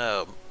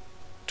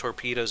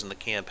torpedoes in the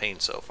campaign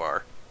so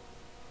far.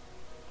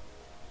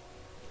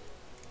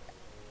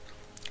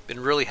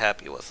 Been really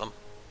happy with them.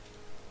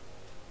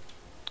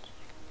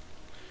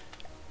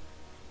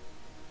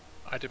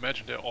 I'd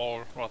imagine they're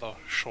all rather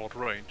short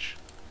range.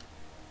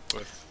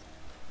 With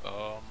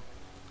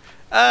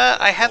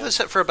I have it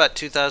set for about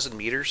 2,000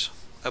 meters,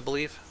 I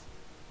believe.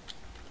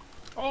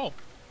 oh,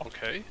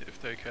 okay.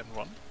 If they can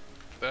run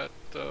that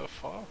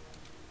far,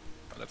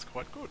 that's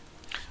quite good.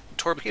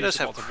 Torpedoes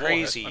have With these amounts of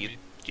crazy, warhead,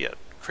 yeah,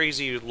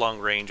 crazy long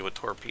range with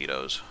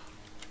torpedoes.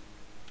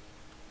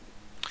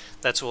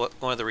 That's one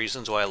of the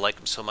reasons why I like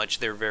them so much.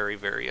 They're very,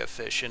 very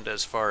efficient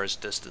as far as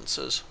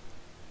distances,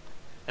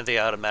 and they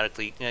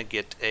automatically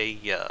get a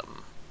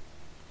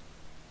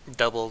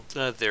double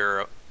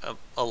their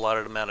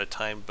allotted amount of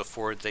time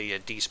before they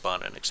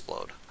despawn and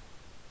explode.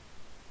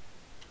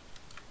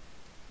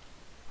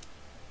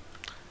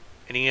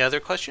 Any other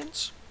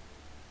questions?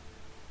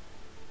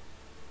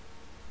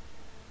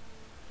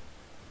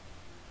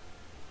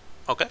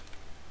 Okay.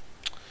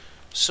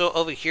 So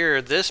over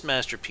here, this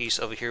masterpiece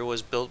over here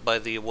was built by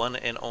the one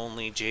and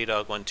only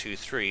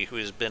JDog123, who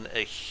has been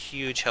a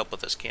huge help with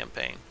this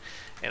campaign.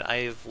 And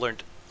I've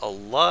learned a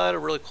lot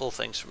of really cool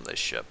things from this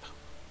ship.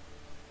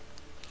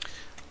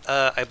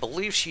 I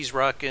believe she's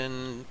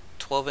rocking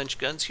 12-inch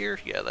guns here.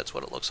 Yeah, that's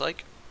what it looks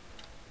like.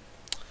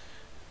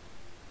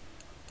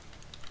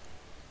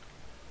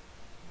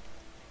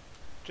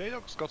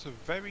 JDog's got a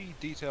very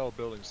detailed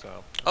building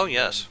style. Oh,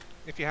 yes.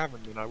 If you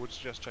haven't, then I would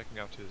suggest checking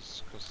out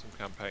his custom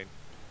campaign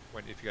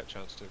if you get a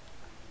chance to.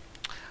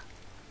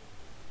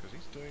 Because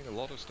he's doing a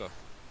lot of stuff.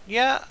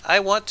 Yeah,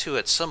 I want to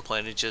at some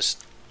point. It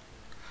just...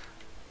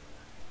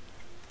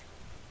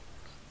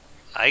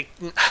 I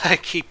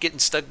keep getting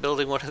stuck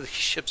building one of these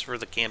ships for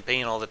the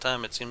campaign all the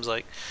time, it seems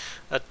like.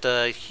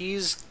 But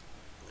he's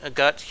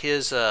got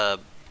his...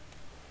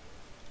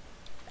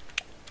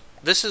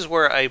 This is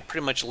where I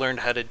pretty much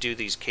learned how to do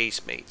these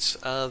casemates.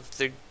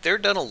 They're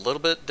done a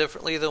little bit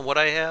differently than what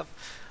I have.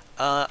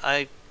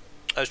 I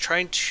was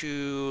trying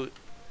to...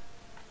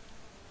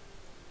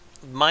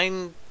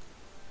 Mine,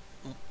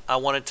 I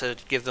wanted to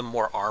give them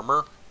more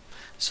armor,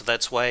 so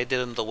that's why I did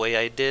them the way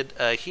I did.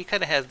 He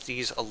kind of had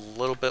these a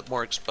little bit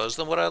more exposed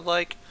than what I'd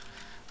like,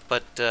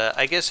 but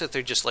I guess if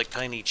they're just like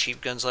tiny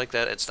cheap guns like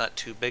that, it's not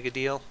too big a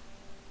deal.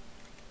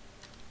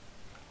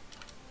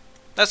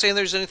 Not saying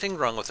there's anything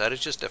wrong with that,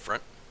 it's just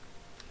different.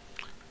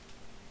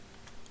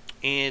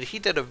 And he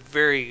did a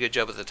very good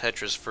job with the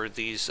Tetris for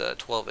these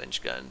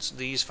 12-inch guns.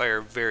 These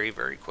fire very,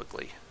 very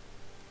quickly.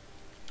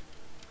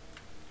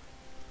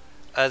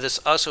 This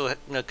also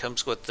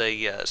comes with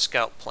a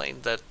scout plane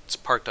that's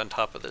parked on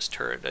top of this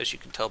turret, as you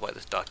can tell by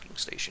this docking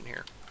station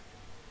here.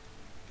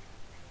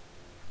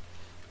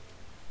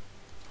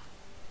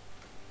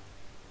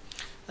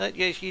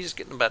 Yeah, he's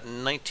getting about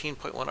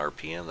 19.1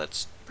 RPM.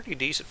 That's pretty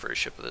decent for a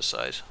ship of this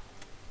size.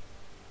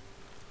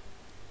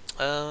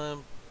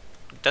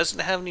 Doesn't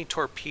have any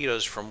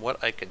torpedoes from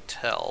what I could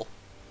tell.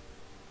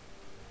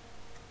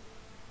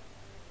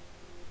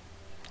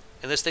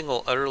 And this thing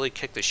will utterly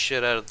kick the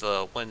shit out of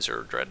the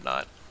Windsor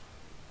Dreadnought.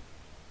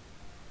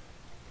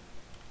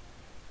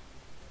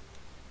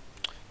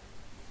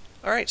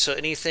 Alright, so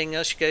anything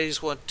else you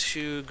guys want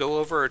to go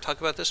over or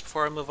talk about this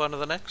before I move on to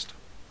the next?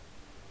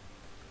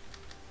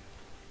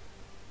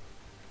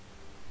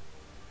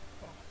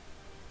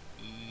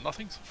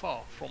 Nothing so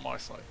far from my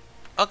side.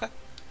 Okay.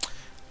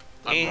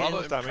 I'm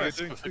rather Damn, you're impressed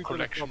doing with the too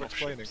good a collection job of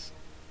explaining. ships.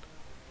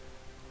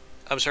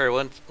 I'm sorry,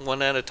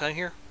 one at a time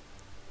here?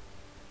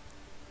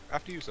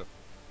 After you, sir.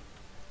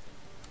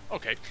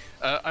 Okay,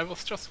 I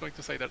was just going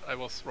to say that I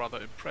was rather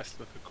impressed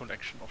with the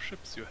collection of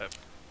ships you have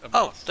amassed.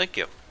 Oh, thank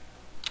you.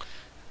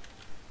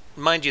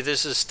 Mind you,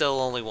 this is still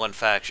only one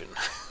faction.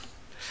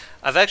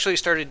 I've actually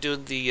started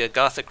doing the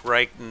Gothic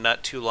Reich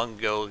not too long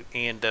ago,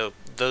 and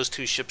those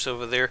two ships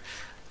over there,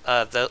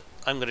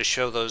 I'm going to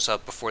show those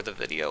up before the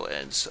video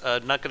ends.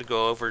 Not going to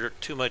go over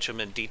too much of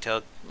them in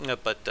detail,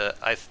 but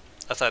I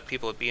thought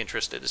people would be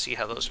interested to see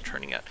how those are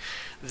turning out.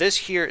 This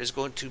here is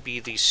going to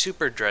be the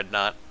Super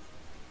Dreadnought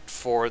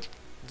for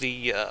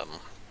the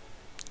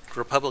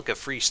Republic of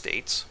Free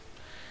States.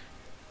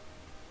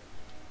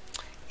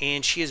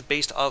 And she is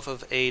based off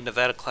of a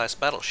Nevada-class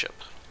battleship.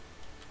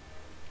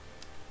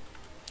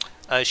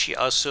 She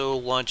also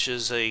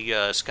launches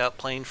a scout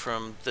plane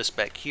from this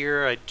back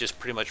here. I just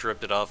pretty much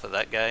ripped it off of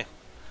that guy.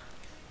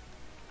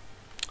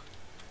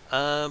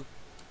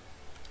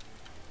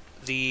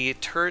 The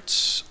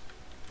turrets,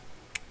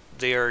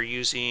 they are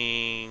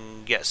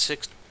using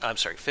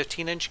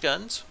 15-inch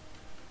guns.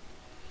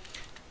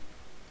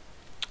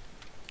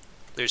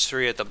 There's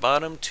 3 at the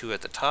bottom, 2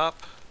 at the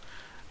top.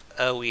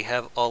 We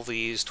have all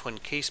these twin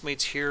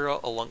casemates here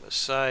along the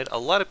side. A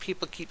lot of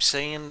people keep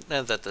saying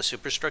that the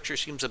superstructure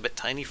seems a bit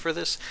tiny for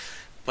this,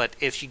 but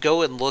if you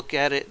go and look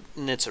at it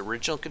in its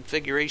original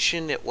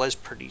configuration, it was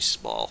pretty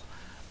small.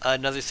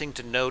 Another thing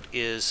to note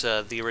is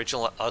the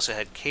original also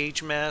had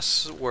cage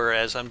masts,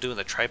 whereas I'm doing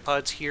the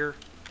tripods here.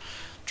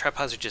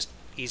 Tripods are just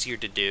easier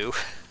to do,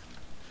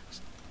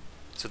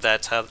 so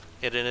that's how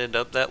it ended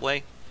up that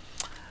way.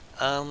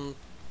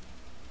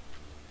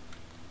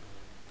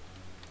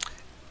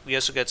 We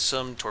also got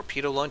some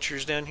torpedo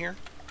launchers down here.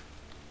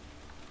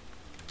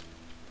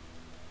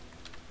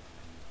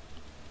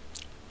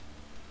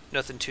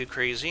 Nothing too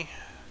crazy.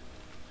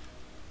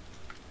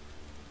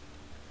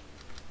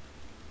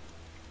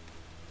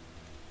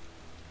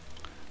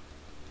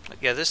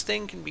 Yeah, this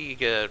thing can be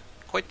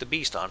quite the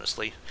beast,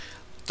 honestly.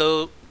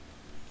 Though,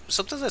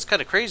 something that's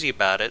kind of crazy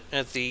about it,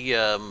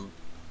 the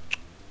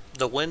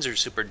Windsor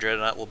Super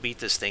Dreadnought will beat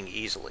this thing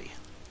easily.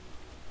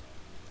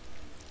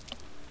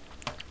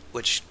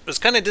 Which was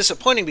kind of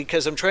disappointing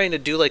because I'm trying to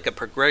do like a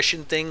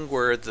progression thing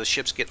where the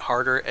ships get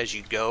harder as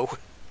you go.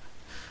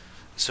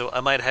 So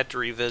I might have to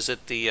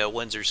revisit the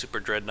Windsor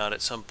Super Dreadnought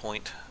at some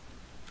point.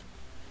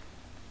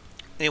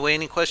 Anyway,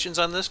 any questions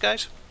on this,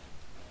 guys?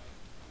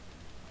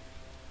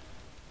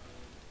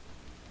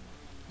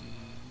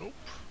 Nope.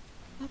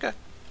 Okay.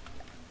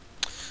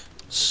 As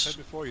I said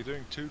before, you're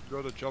doing too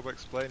good a job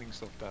explaining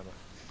stuff, Dama.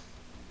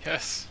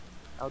 Yes.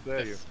 How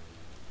dare you?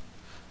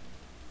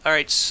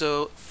 Alright,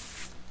 so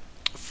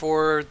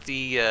for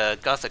the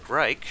Gothic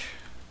Reich,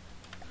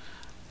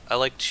 I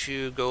like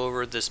to go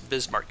over this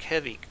Bismarck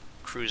heavy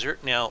cruiser.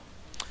 Now,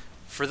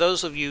 for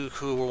those of you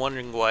who were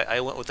wondering why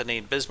I went with the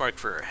name Bismarck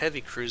for a heavy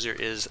cruiser,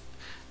 is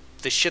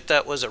the ship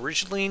that was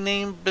originally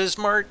named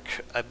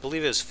Bismarck, I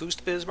believe it was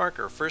Fürst Bismarck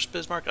or First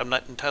Bismarck. I'm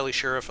not entirely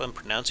sure if I'm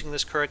pronouncing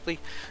this correctly,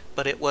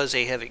 but it was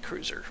a heavy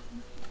cruiser.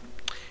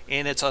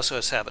 And it's also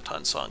a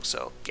Sabaton song,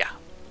 so yeah.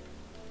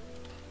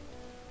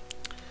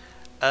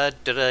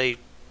 Did I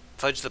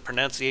fudge the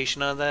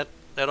pronunciation on that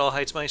at all,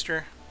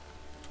 Heitzmeister?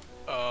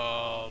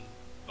 No,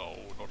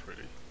 not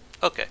really.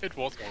 Okay. It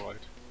was alright.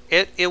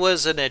 It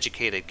was an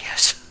educated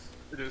guess.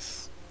 It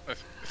is. I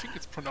think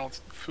it's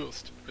pronounced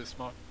Fürst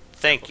Bismarck.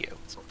 Thank you.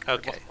 So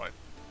Okay. It was right.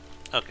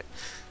 Okay.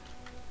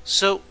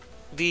 So,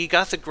 the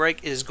Gothic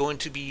Reich is going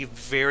to be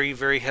very,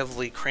 very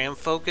heavily cram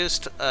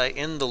focused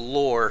in the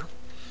lore.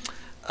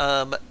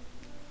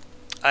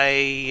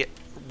 I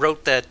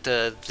wrote that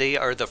they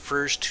are the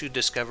first to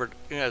discover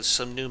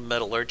some new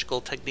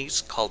metallurgical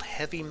techniques called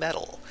heavy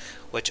metal,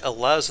 which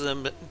allows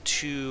them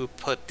to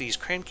put these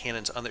cram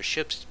cannons on their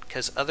ships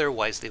because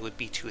otherwise they would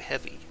be too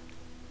heavy.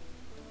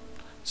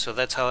 So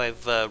that's how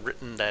I've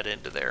written that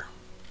into there.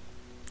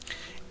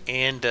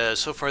 And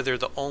so far they're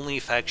the only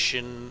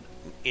faction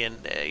in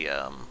a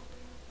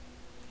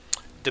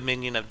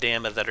Dominion of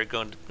Dama that are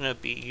going to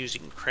be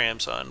using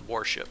crams on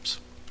warships.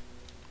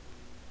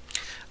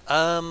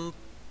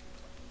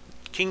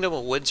 Kingdom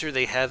of Windsor,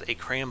 they have a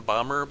cram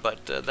bomber,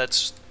 but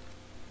that's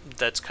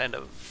kind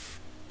of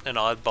an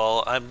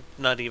oddball. I'm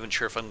not even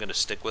sure if I'm going to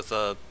stick with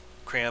a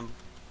cram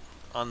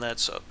on that,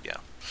 so yeah.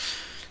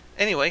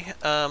 Anyway,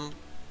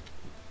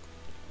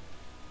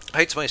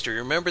 Heitzmeister,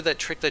 remember that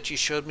trick that you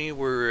showed me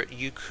where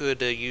you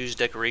could use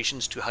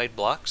decorations to hide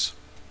blocks?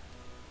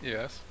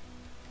 Yes.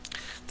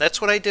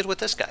 That's what I did with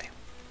this guy.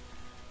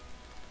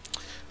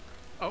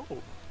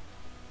 Oh.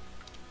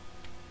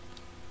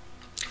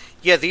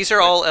 Yeah, these are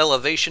all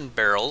elevation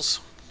barrels.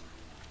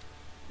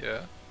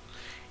 Yeah.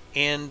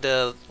 And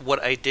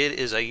what I did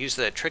is I used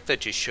that trick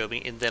that you showed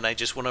me, and then I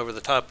just went over the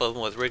top of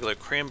them with regular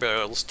cram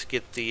barrels to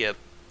get the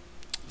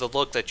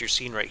look that you're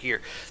seeing right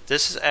here.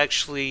 This is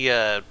actually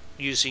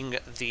using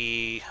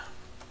the,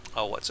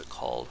 what's it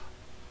called?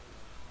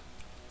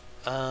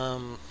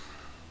 The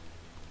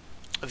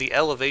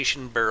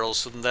elevation barrels,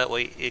 so that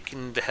way it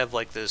can have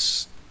like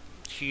this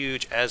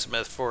huge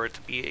azimuth for it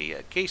to be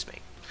a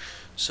casemate.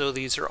 So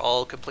these are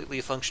all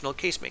completely functional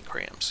casemate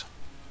crams.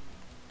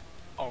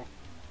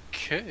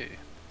 Okay.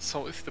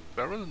 So is the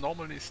barrel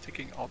normally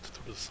sticking out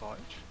to the side?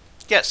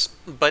 Yes,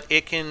 but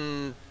it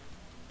can...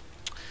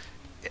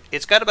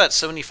 It's got about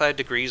 75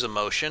 degrees of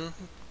motion,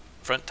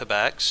 front to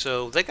back,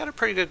 so they got a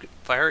pretty good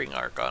firing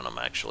arc on them,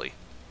 actually.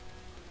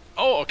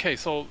 Oh, okay,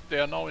 so they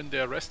are now in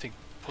their resting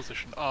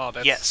position. Ah,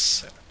 that's...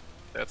 Yes.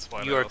 That's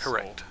why You they are are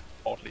correct.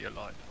 So oddly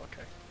aligned,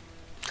 okay.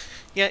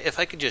 Yeah, if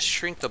I could just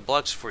shrink the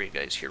blocks for you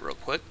guys here real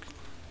quick.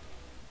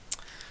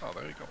 Oh,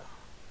 there you go.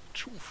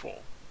 2-4.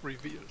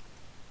 Reveal.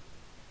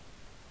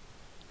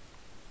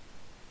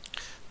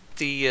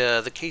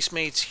 The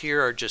casemates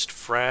here are just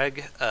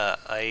frag.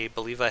 I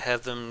believe I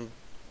have them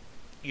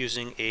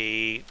using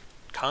a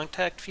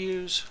contact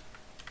fuse.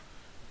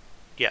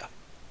 Yeah,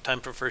 time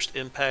for first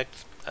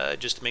impact,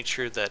 just to make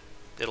sure that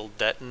it'll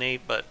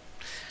detonate, but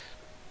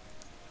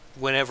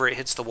whenever it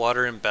hits the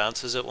water and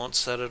bounces, it won't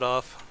set it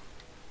off.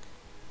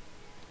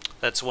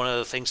 That's one of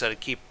the things that I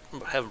keep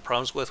having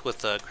problems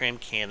with cram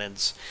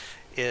cannons,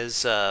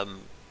 is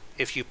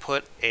if you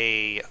put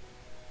a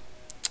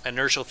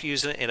inertial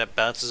fuse in it and it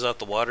bounces off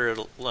the water,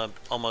 it'll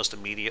almost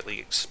immediately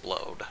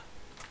explode.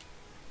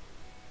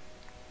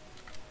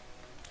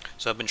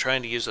 So I've been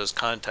trying to use those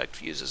contact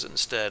fuses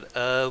instead.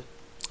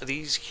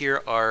 These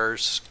here are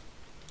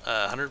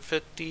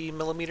 150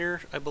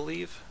 millimeter, I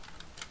believe.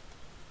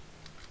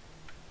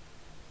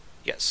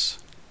 Yes.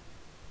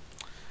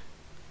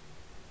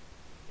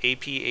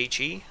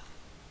 APHE.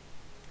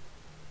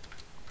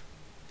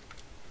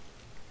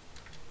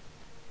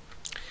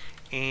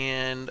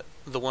 And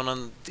the one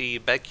on the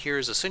back here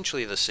is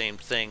essentially the same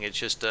thing. It's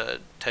just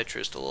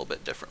Tetrised a little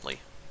bit differently.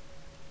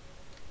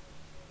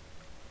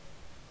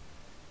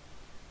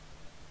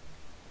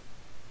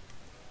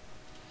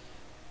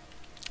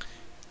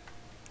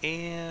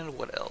 And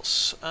what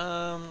else?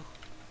 I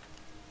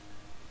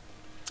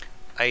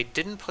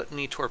didn't put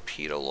any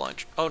torpedo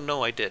launch. Oh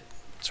no, I did.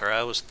 Sorry,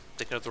 I was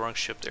thinking of the wrong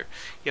ship there.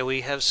 Yeah,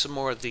 we have some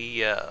more of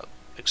the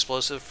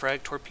explosive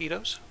frag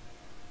torpedoes.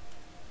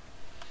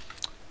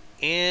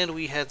 And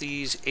we have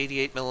these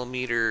 88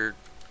 millimeter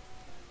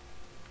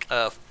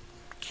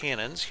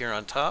cannons here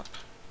on top.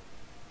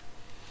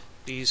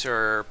 These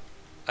are,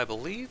 I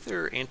believe,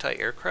 they're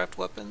anti-aircraft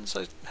weapons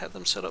I have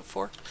them set up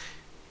for.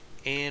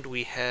 And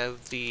we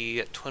have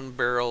the twin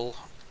barrel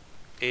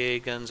AA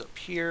guns up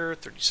here,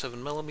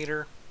 37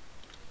 millimeter.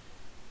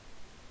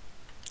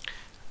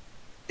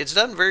 It's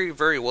done very,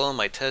 very well in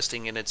my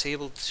testing, and it's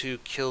able to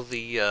kill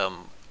the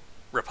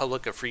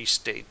Republic of Free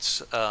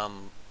States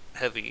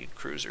heavy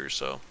cruisers,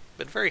 so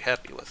been very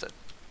happy with it.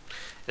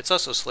 It's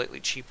also slightly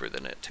cheaper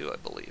than it too, I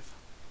believe.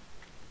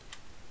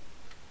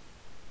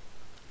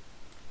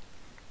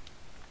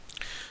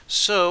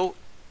 So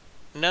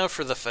now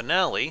for the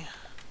finale,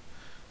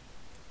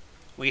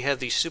 we have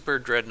the Super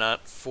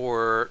Dreadnought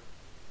for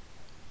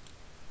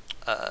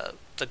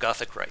the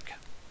Gothic Reich.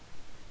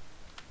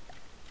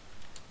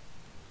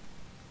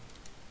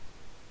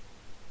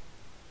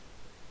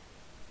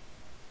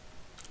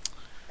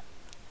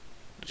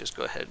 Just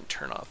go ahead and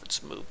turn off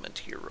its movement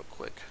here real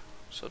quick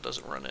so it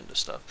doesn't run into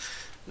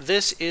stuff.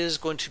 This is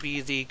going to be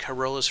the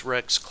Carolus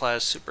Rex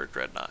class Super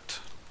Dreadnought.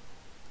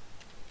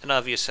 An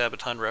obvious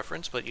Sabaton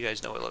reference, but you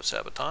guys know I love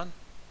Sabaton.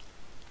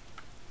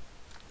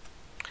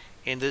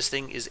 And this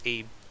thing is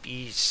a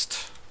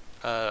beast.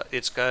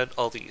 It's got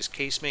all these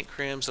casemate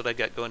crams that I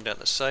got going down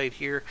the side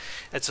here.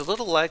 It's a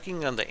little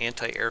lacking on the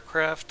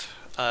anti-aircraft.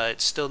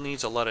 It still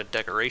needs a lot of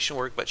decoration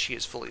work, but she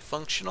is fully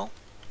functional.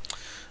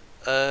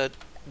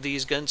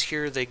 These guns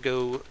here, they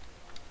go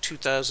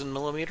 2,000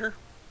 millimeter.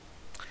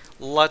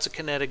 Lots of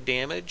kinetic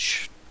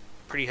damage.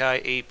 Pretty high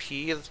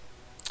AP.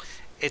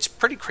 It's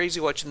pretty crazy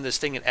watching this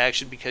thing in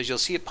action because you'll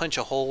see it punch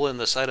a hole in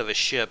the side of a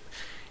ship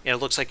and it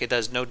looks like it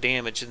does no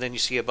damage, and then you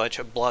see a bunch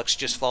of blocks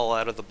just fall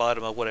out of the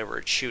bottom of whatever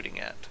it's shooting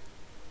at.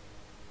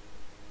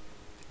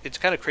 It's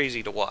kind of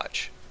crazy to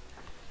watch.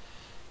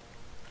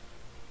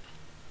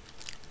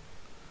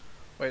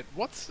 Wait,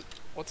 what's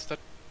that?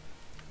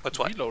 What's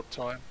what? Reload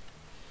time?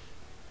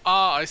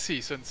 Ah, I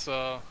see. Since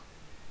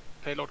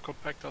payload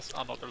compactors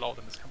are not allowed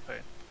in this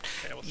campaign.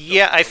 Okay,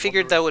 yeah, I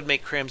figured that would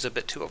make crams a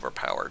bit too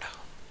overpowered.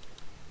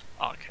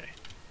 Okay.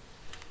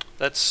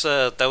 That's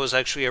that was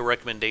actually a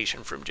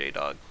recommendation from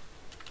J-Dog.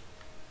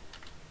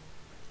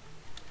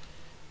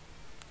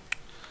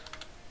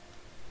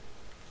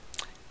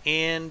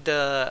 And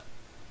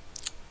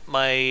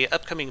my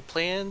upcoming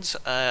plans,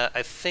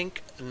 I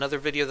think another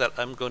video that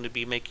I'm going to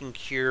be making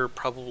here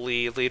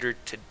probably later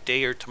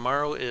today or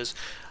tomorrow is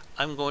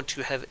I'm going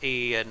to have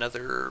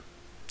another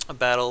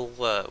battle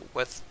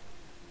with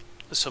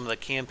some of the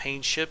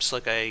campaign ships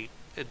like I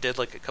did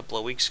like a couple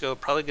of weeks ago.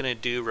 Probably going to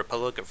do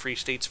Republic of Free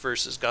States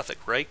versus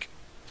Gothic Reich.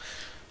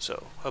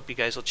 So hope you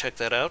guys will check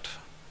that out.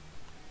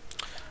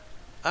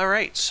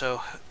 Alright,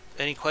 so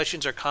any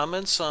questions or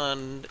comments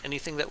on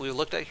anything that we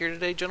looked at here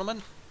today,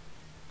 gentlemen?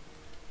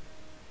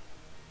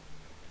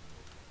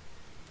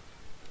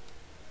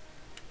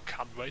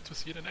 Can't wait to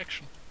see it in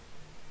action.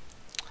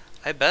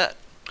 I bet.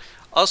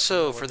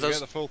 Also, for those...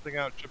 get the full thing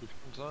out, should be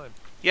some time.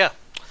 Yeah.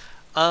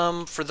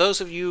 For those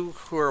of you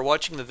who are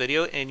watching the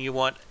video and you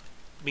want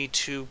me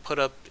to put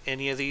up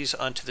any of these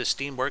onto the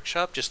Steam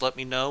Workshop, just let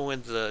me know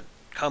in the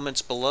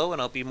comments below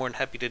and I'll be more than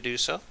happy to do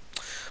so.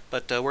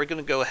 But we're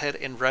going to go ahead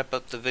and wrap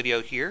up the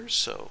video here,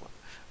 so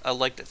I'd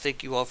like to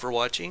thank you all for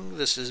watching.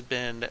 This has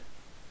been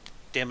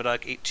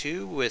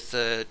Damadoc82 with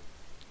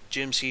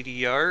Jim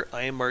CDR,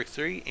 I am Mark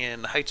III,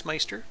 and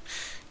Heitzmeister.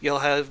 Y'all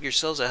have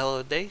yourselves a hell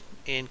of a day,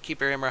 and keep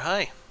your hammer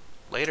high.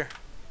 Later.